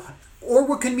through a lull. Or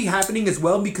what can be happening as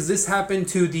well, because this happened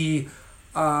to the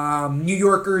New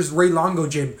Yorkers Ray Longo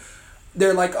gym.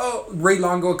 They're like, oh, Ray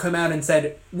Longo come out and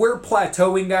said, we're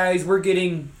plateauing, guys. We're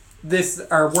getting this,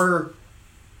 or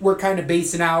we're kind of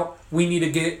basing out. We need to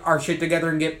get our shit together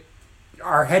and get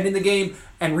our head in the game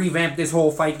and revamp this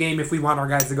whole fight game if we want our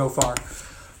guys to go far.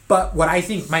 But what I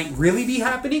think might really be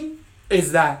happening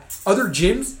is that other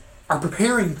gyms are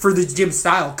preparing for this gym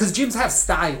style, because gyms have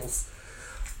styles.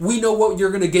 We know what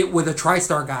you're going to get with a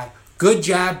TriStar guy. Good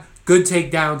jab, good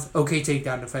takedowns, okay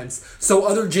takedown defense. So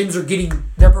other gyms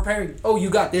they're preparing, oh, you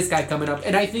got this guy coming up.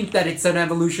 And I think that it's an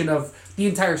evolution of the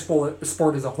entire sport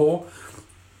as a whole.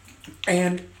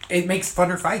 And it makes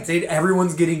funner fights.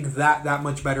 Everyone's getting that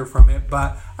much better from it.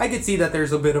 But I could see that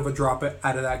there's a bit of a drop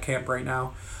out of that camp right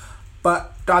now.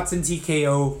 But Dodson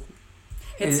TKO.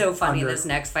 It's so funny, under. this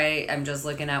next fight, I'm just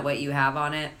looking at what you have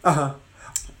on it.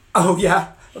 Oh,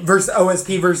 yeah. Versus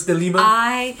OSP versus DeLima.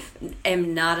 I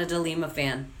am not a DeLima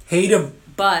fan. Hate him.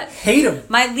 But Hate him.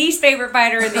 my least favorite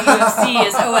fighter in the UFC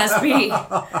is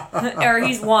OSP.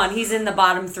 Or he's in the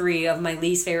bottom 3 of my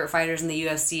least favorite fighters in the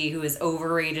UFC, who is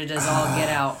overrated as all get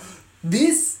out.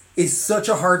 This is such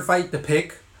a hard fight to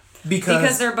pick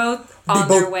because They're both on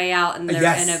their way out and they're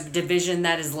Yes. in a division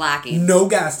that is lacking. no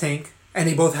gas tank and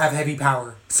they both have heavy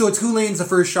power. So it's who lands the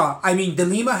first shot. I mean,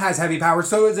 DeLima has heavy power,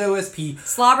 so does OSP.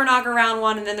 Slobber knock around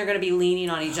 1, and then they're going to be leaning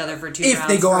on each other for 2 rounds. If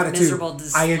they go for out a of 2. miserable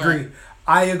split.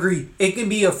 I agree. It can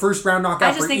be a first round knockout I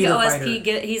just for think either OSP,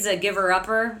 fighter. he's a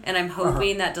giver-upper, and I'm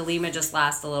hoping that DeLima just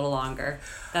lasts a little longer.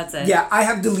 That's it. Yeah, I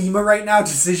have DeLima right now,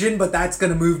 decision, but that's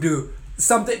going to move to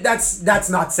something that's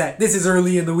not set. This is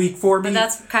early in the week for me. But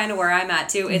that's kind of where I'm at,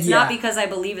 too. It's Yeah. not because I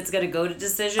believe it's going to go to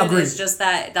decision. Agreed. It's just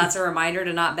that's a reminder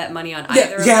to not bet money on Yeah,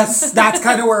 either of yes, them. that's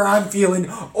kind of where I'm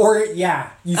feeling. Or,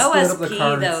 yeah, you split up the OSP,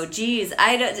 cards. though, geez.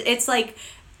 It's like,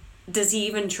 does he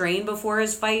even train before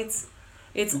his fights?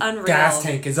 It's unreal. Gas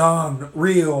tank is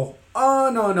unreal.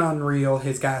 Unreal,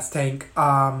 his gas tank.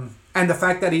 And the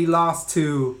fact that he lost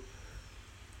to...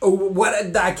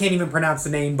 I can't even pronounce the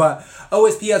name, but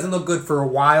OSP hasn't looked good for a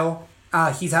while.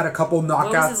 He's had a couple knockouts.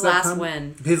 What was his that last come.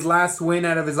 win? His last win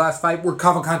out of his last fight were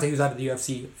Cavalcante, who's out of the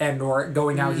UFC, and or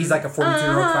going out. He's like a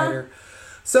 42-year-old fighter.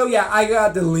 So yeah, I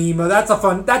got DeLima.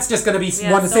 That's just gonna be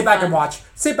one to so sit back fun. and watch.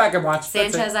 Sit back and watch.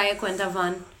 That's it. Sanchez Iaquinta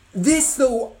fun. This,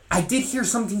 though, I did hear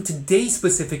something today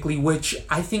specifically, which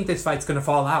I think this fight's going to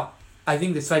fall out. I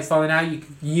think this fight's falling out.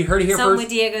 You heard it here Something first. with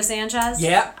Diego Sanchez?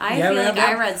 Yeah. I yeah, feel yeah, like yeah.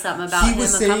 I read something about He him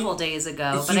was a saying couple days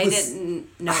ago, but he I was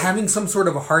didn't know. having some sort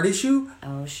of a heart issue.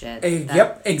 Oh, shit.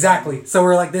 Yep, exactly. So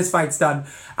we're like, this fight's done.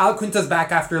 Al Quinta's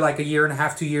back after like a year and a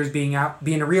half, 2 years being out,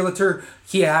 being a realtor.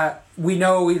 We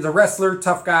know he's a wrestler,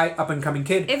 tough guy, up and coming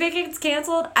kid. If it gets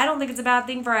canceled, I don't think it's a bad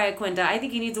thing for Iaquinta. I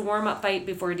think he needs a warm-up fight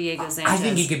before Diego Sanchez. I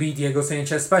think he could beat Diego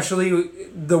Sanchez, especially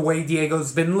the way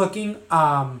Diego's been looking.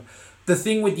 The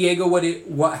thing with Diego,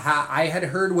 I had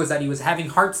heard was that he was having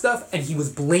heart stuff and he was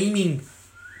blaming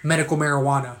medical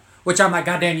marijuana. Which I'm like,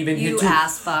 goddamn, you've been hit too. You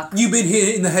ass fuck. You've been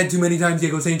hit in the head too many times,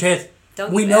 Diego Sanchez.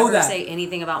 Don't we you know ever that. say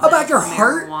anything about your medical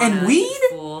heart marijuana, and weed? you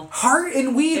fool. Heart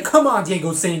and weed? Come on,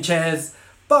 Diego Sanchez.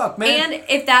 Fuck, man. And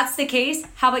if that's the case,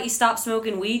 how about you stop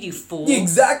smoking weed, you fool?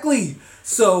 Exactly.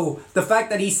 So the fact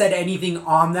that he said anything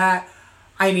on that,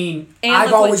 I mean, And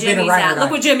I've look what always been a Jimmy's writer. at.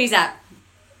 Look what Jimmy's at.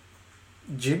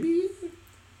 Jimmy?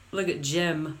 Look at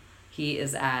Jim. He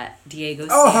is at Diego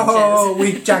Sanchez.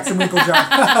 Oh, Jackson Winklejohn.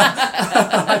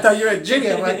 I thought you were at Jimmy.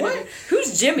 I'm like, what?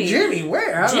 Who's Jimmy? Jimmy,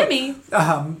 where? Jimmy.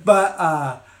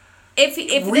 But If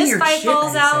this weird fight shit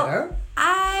falls that he out, said, huh?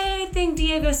 I think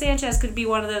Diego Sanchez could be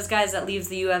one of those guys that leaves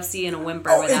the UFC in a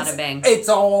whimper without a bang. It's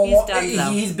all. He's done,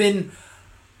 though. He's been.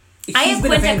 Iaquinta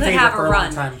been a fan could favorite have for a long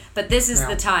run, time. but this is Yeah.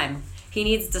 the time. He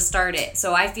needs to start it.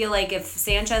 So I feel like if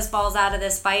Sanchez falls out of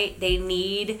this fight, they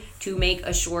need to make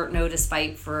a short notice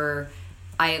fight for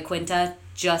Iaquinta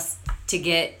just to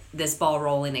get this ball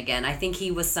rolling again. I think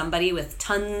he was somebody with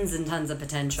tons and tons of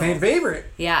potential. Fan favorite.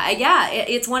 Yeah,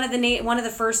 it's one of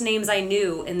the first names I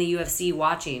knew in the UFC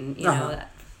watching. You know,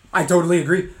 I totally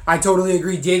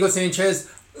agree. Diego Sanchez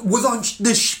was on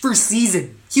the first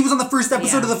season. He was on the first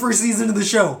episode Yeah. of the first season of the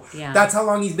show. Yeah. That's how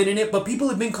long he's been in it. But people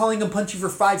have been calling him Punchy for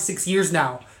 5-6 years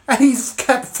now. And he's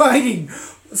kept fighting.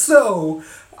 So,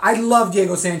 I love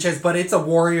Diego Sanchez, but it's a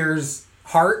warrior's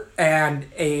heart and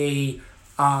a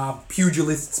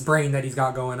pugilist's brain that he's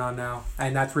got going on now.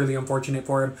 And that's really unfortunate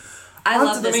for him. I On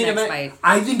love to the this main next event. fight.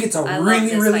 I think it's a I love really,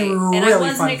 this really, fight. really and I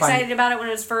wasn't fun excited fight. about it when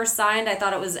it was first signed. I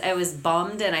thought I was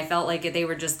bummed, and I felt like they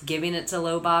were just giving it to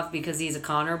Lobov because he's a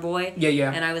Connor boy.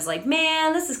 Yeah. And I was like,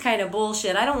 man, this is kind of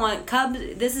bullshit. I don't want Cub.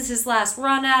 This is his last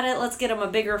run at it. Let's get him a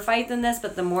bigger fight than this.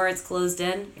 But the more it's closed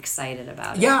in, excited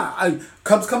about it. Yeah,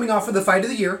 Cubs coming off of the fight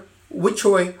of the year with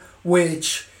Choi,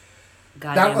 which...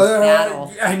 Goddamn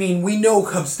battle. I mean, we know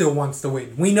Cubs still wants to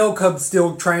win. We know Cubs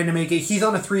still trying to make it. He's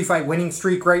on a 3-fight winning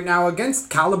streak right now against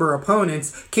caliber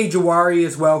opponents. Kei Jawari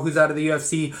as well, who's out of the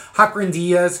UFC. Hakran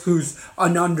Diaz, who's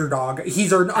an underdog.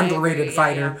 He's an underrated agree,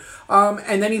 fighter.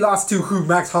 And then he lost to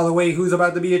Max Holloway, who's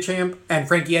about to be a champ. And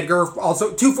Frankie Edgar,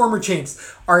 also 2 former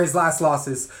champs, are his last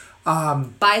losses.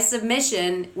 By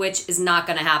submission, which is not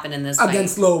going to happen in this fight.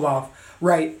 Against Lobov.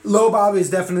 Right. Lobov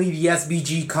is definitely the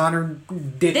SBG Connor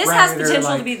Dick This has Ravager, potential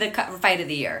like- to be the fight of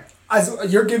the year.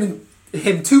 You're giving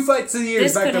him 2 fights of the year.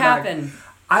 This back could to back. happen.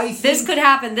 I think This could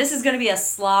happen. This is going to be a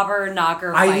slobber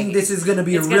knocker fight. I think this is going to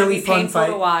be It's a gonna really be fun painful fight.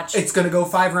 to watch. It's going to go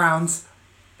 5 rounds.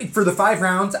 For the 5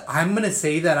 rounds, I'm going to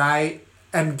say that I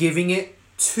am giving it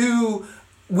to,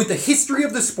 with the history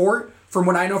of the sport, from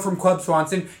what I know from Club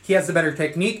Swanson, he has a better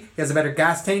technique, he has a better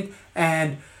gas tank,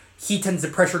 and he tends to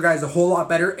pressure guys a whole lot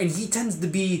better, and he tends to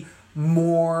be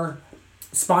more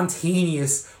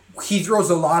spontaneous. He throws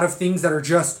a lot of things that are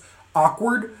just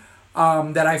awkward,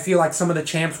 that I feel like some of the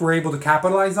champs were able to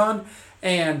capitalize on.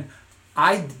 And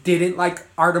I didn't like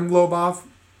Artem Lobov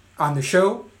on the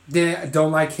show.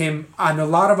 Don't like him on a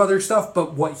lot of other stuff,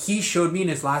 but what he showed me in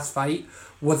his last fight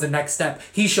was the next step.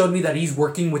 He showed me that he's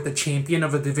working with the champion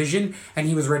of a division, and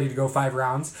he was ready to go 5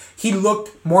 rounds. He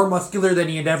looked more muscular than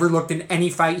he had ever looked in any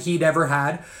fight he'd ever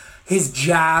had. His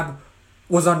jab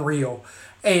was unreal.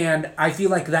 And I feel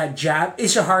like that jab,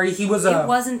 Ishihara, he was a... It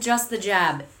wasn't just the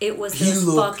jab. It was He those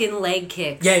looked- fucking leg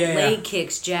kicks. Yeah. Leg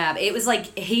kicks, jab. It was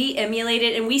like he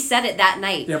emulated, and we said it that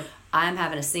night. Yep. I'm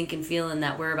having a sinking feeling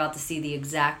that we're about to see the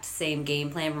exact same game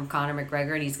plan from Conor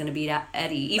McGregor, and he's going to beat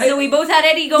Eddie. Even though we both had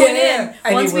Eddie going Yeah, and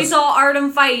in. Once it we was- saw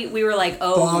Artem fight, we were like,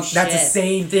 oh, Fuck, shit. that's the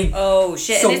same thing. Oh,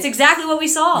 shit. So- and it's exactly what we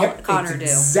saw Yep, Conor it's do.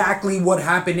 exactly what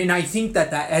happened. And I think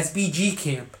that SBG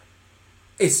camp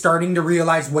is starting to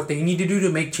realize what they need to do to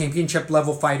make championship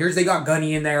level fighters. They got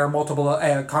Gunny in there, multiple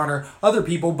Connor, other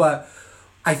people, but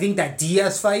I think that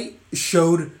Diaz fight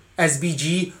showed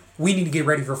SBG we need to get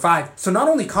ready for 5. So not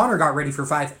only Connor got ready for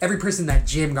 5, every person in that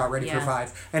gym got ready for Yeah.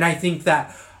 5. And I think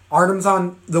that Artem's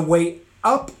on the way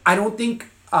up. I don't think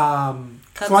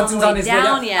Swanson's on his way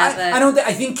down up. yet, but- I don't.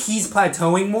 I think he's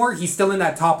plateauing more. He's still in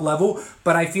that top level,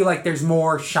 but I feel like there's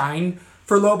more shine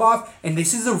for Lobov, and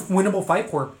this is a winnable fight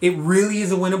for him. It really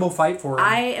is a winnable fight for him.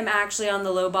 I am actually on the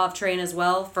Lobov train as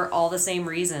well for all the same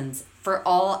reasons.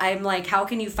 I'm like, how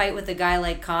can you fight with a guy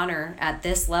like Conor at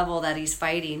this level that he's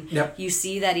fighting? Yep. You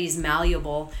see that he's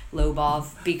malleable, Lobov,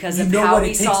 because You of know how what we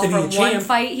it takes saw to be from a one champ.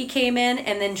 fight he came in,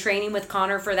 and then training with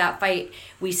Conor for that fight,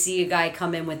 we see a guy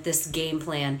come in with this game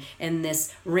plan and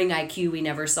this ring IQ we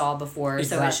never saw before.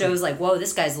 Exactly. So it shows like, whoa,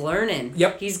 this guy's learning.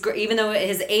 Yep. Even though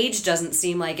his age doesn't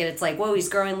seem like it, it's like, whoa, he's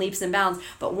growing leaps and bounds.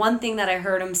 But one thing that I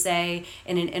heard him say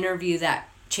in an interview that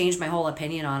changed my whole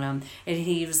opinion on him, and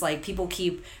he was like, people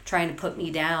keep trying to put me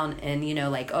down, and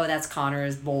like, oh, that's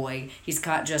Conor's boy,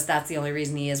 that's the only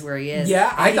reason he is where he is. Yeah,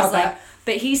 and I he's thought like, that.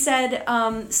 but he said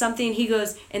something, he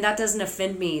goes, and that doesn't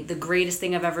offend me, the greatest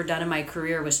thing I've ever done in my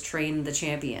career was train the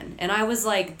champion. And I was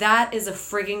like, that is a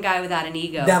friggin' guy without an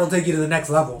ego. That'll take you to the next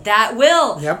level. That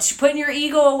will. Yep. Putting your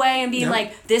ego away and being Yep.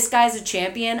 like, this guy's a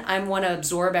champion, I want to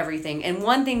absorb everything. And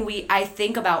one thing I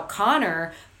think about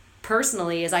Conor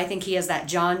personally is I think he has that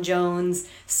John Jones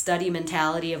study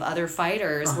mentality of other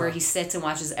fighters where he sits and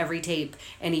watches every tape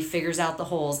and he figures out the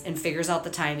holes and figures out the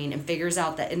timing and figures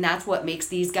out that, and that's what makes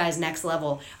these guys next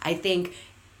level. I think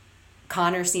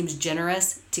Conor seems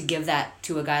generous to give that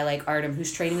to a guy like Artem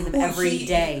who's training with him every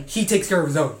day. He takes care of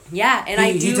his own. Yeah, and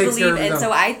I He do takes care believe, of his and own.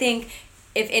 so I think,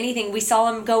 if anything, we saw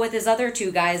him go with his other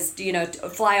two guys,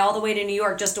 fly all the way to New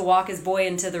York just to walk his boy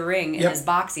into the ring in Yep. his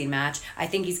boxing match. I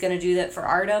think he's going to do that for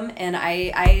Artem, and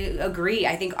I agree.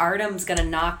 I think Artem's going to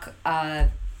knock.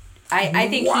 I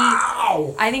think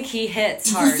Wow! I think he hits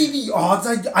Did hard. you see the odds?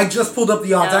 I just pulled up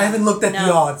the odds. No. I haven't looked at the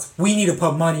No. odds. We need to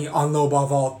put money on Lobov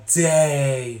all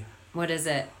day. What is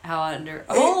it? How under?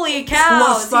 Holy cow!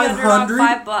 plus Is he underdog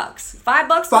 $500? $5?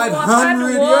 $5 to 1, 5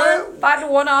 500, to 1, yeah. 5 to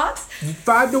 1 odds.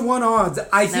 5-1 odds.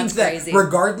 I think That's that crazy.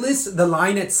 regardless, the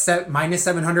line at minus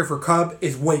 700 for Cub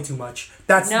is way too much.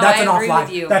 That's No, that's I an agree offline.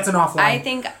 with you. That's an offline.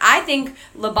 I think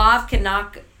Lobov can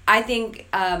knock. I think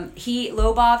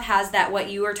Lobov has that, what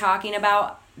you were talking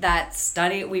about, that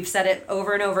stunning. We've said it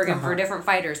over and over again for different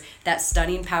fighters. That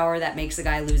stunning power that makes a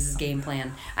guy lose his game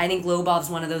plan. I think Lobov's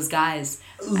one of those guys.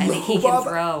 I think he can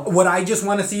throw. What I just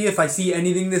want to see, if I see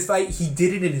anything this fight, he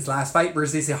did it in his last fight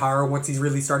versus Ihara once he's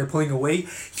really started pulling away.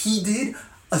 He did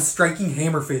a striking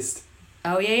hammer fist.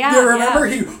 Oh yeah. You remember?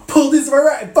 He pulled his hammer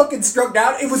and fucking struck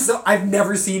down. It was so, I've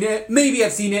never seen it. Maybe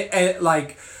I've seen it at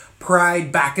like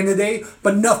Pride back in the day,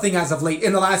 but nothing as of late.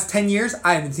 In the last 10 years,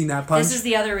 I haven't seen that punch. This is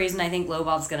the other reason I think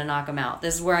Lobov's going to knock him out.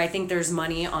 This is where I think there's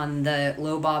money on the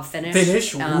Lobov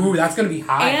finish. Ooh, that's going to be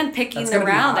high. And picking That's the gonna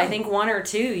be round. high. I think 1 or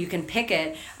 2, you can pick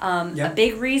it. A Yep.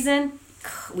 big reason,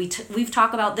 we've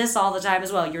talked about this all the time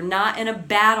as well. You're not in a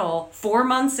battle 4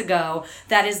 months ago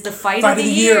that is the fight of the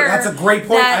year. That's a great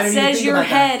point. I That didn't even says think your about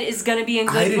head that. is going to be in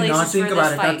good I did places not think for about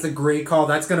this it. fight. That's a great call.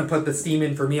 That's going to put the steam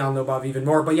in for me on Lobov even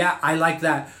more. But yeah, I like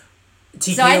that.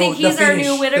 TKO, So I think he's the our finish,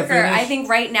 new the Whitaker. finish. I think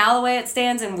right now the way it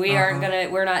stands, and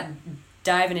we're not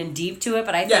diving in deep to it,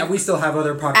 but I think Yeah, we still have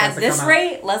other podcasts at that this come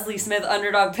rate, Leslie Smith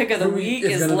underdog pick of the week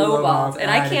Is is gonna be Lobov, Lobov,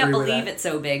 and I'd I can't agree with believe that. it's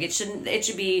so big. It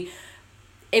should be,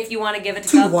 if you want to give it to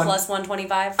 2 to Cub, 1. plus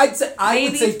 125. I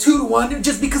would say 2-1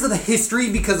 just because of the history,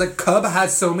 because a Cub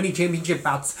has so many championship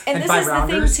bouts and and this 5 is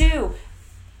rounders. the thing too.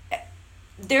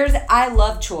 I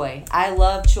love Choi.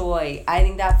 I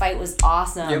think that fight was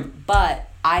awesome. Yep. But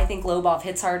I think Lobov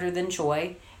hits harder than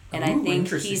Choi. And I Ooh, think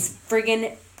interesting. he's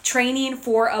friggin' training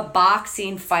for a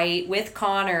boxing fight with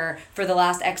Conor for the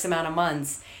last X amount of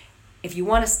months. If you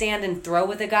want to stand and throw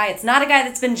with a guy, it's not a guy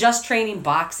that's been just training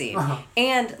boxing.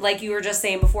 And like you were just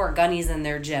saying before, Gunny's in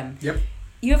their gym. Yep.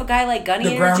 You have a guy like Gunny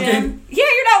The in your ground gym. game? Yeah,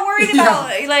 you're not worried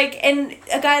about Yeah. and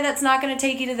a guy that's not going to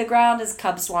take you to the ground is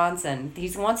Cub Swanson. He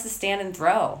wants to stand and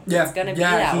throw. Yeah, It's going to be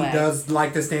that way. he does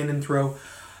like to stand and throw.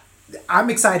 I'm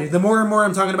excited. The more and more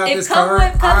I'm talking about If this Cub card,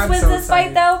 wins I'm so this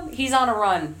fight, excited. though, he's on a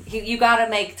run. You got to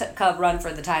make Cub run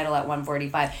for the title at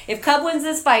 145. If Cub wins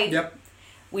this fight, Yep.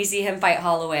 we see him fight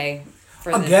Holloway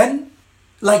for the Again?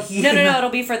 Like he No, it'll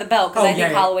be for the belt because Oh, I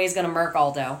think yeah. Holloway's going to murk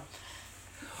Aldo.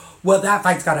 Well, that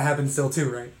fight's got to happen still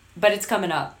too, right? But it's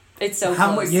coming up. It's so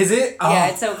How close. much is it? Yeah,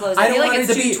 Oh, it's so close. I feel like want it's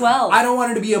it to be 212. I don't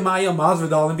want it to be a Maya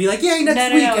Masvidal and be like, yay,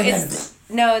 next week.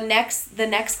 No. and It's the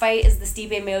next fight is the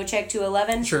Stipe Miocic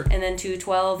 211. Sure. And then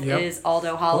 212 Yep. is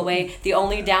Aldo Holloway. The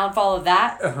only downfall of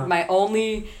that, my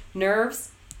only nerves,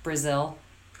 Brazil.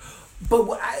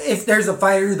 But if there's a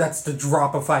fighter that's to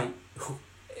drop a fight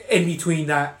in between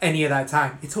any of that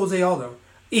time, it's Jose Aldo.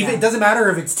 Even it doesn't matter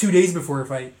if it's 2 days before a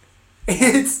fight.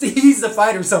 He's the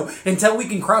fighter. So until we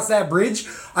can cross that bridge,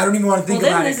 I don't even want to think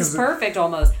Well, about then it. this is perfect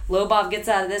almost. Lobov gets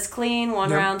out of this clean, 1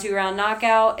 Yep. round, 2 round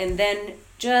knockout, and then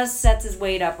just sets his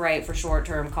weight up right for short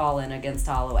term call in against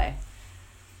Holloway.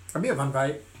 That'd be a fun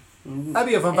fight. That'd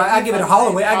be a fun fight. It'd I'd be give it a fun fight.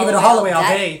 Holloway. I'd give it a Holloway Holloway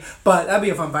all all day. But that'd be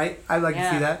a fun fight. I'd like to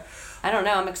see Yeah. that. I don't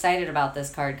know. I'm excited about this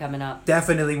card coming up.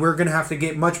 Definitely. We're going to have to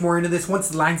get much more into this. Once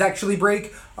the lines actually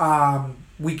break,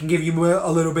 we can give you a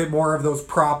little bit more of those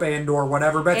prop and or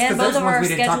whatever bets. And both of our we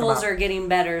didn't talk schedules about. are getting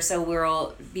better, so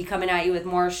we'll be coming at you with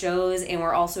more shows, and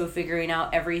we're also figuring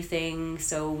out everything,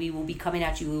 so we will be coming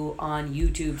at you on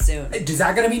YouTube soon. Is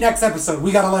that going to be next episode?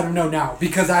 We got to let them know now.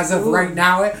 Because as of right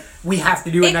now, we have to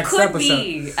do it next could episode.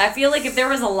 be. I feel like if there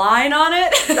was a line on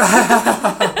it.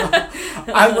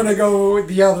 I'm going to go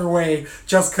the other way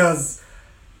just because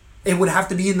it would have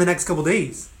to be in the next couple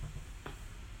days.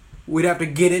 We'd have to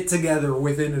get it together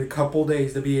within a couple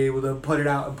days to be able to put it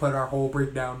out and put our whole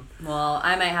breakdown. Well,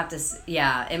 I might have to.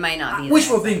 Yeah, it might not be.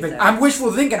 Wishful thinking. I'm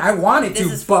wishful thinking. I wanted This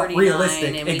to, is but 49,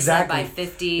 realistic. and we Exactly. said by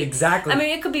 50. Exactly. I mean,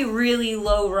 it could be really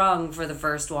low rung for the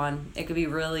first one. It could be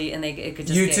really, and it could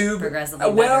just YouTube. get progressively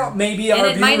Well, better. maybe and our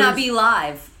it might not viewers- be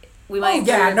live. We might. Oh,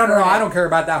 yeah, no, pre-record I it. don't care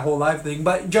about that whole live thing.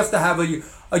 But just to have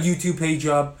a YouTube page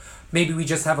up, maybe we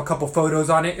just have a couple photos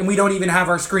on it, and we don't even have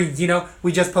our screens.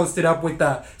 We just post it up with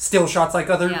the still shots like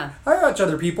I watch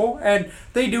other people, and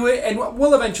they do it, and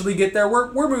we'll eventually get there.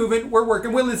 We're moving, we're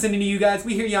working, we're listening to you guys.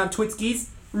 We hear you on Twitskis.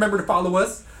 Remember to follow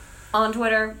us. On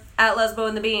Twitter at Lesbo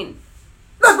and the Bean.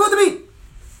 Let's go to the beat.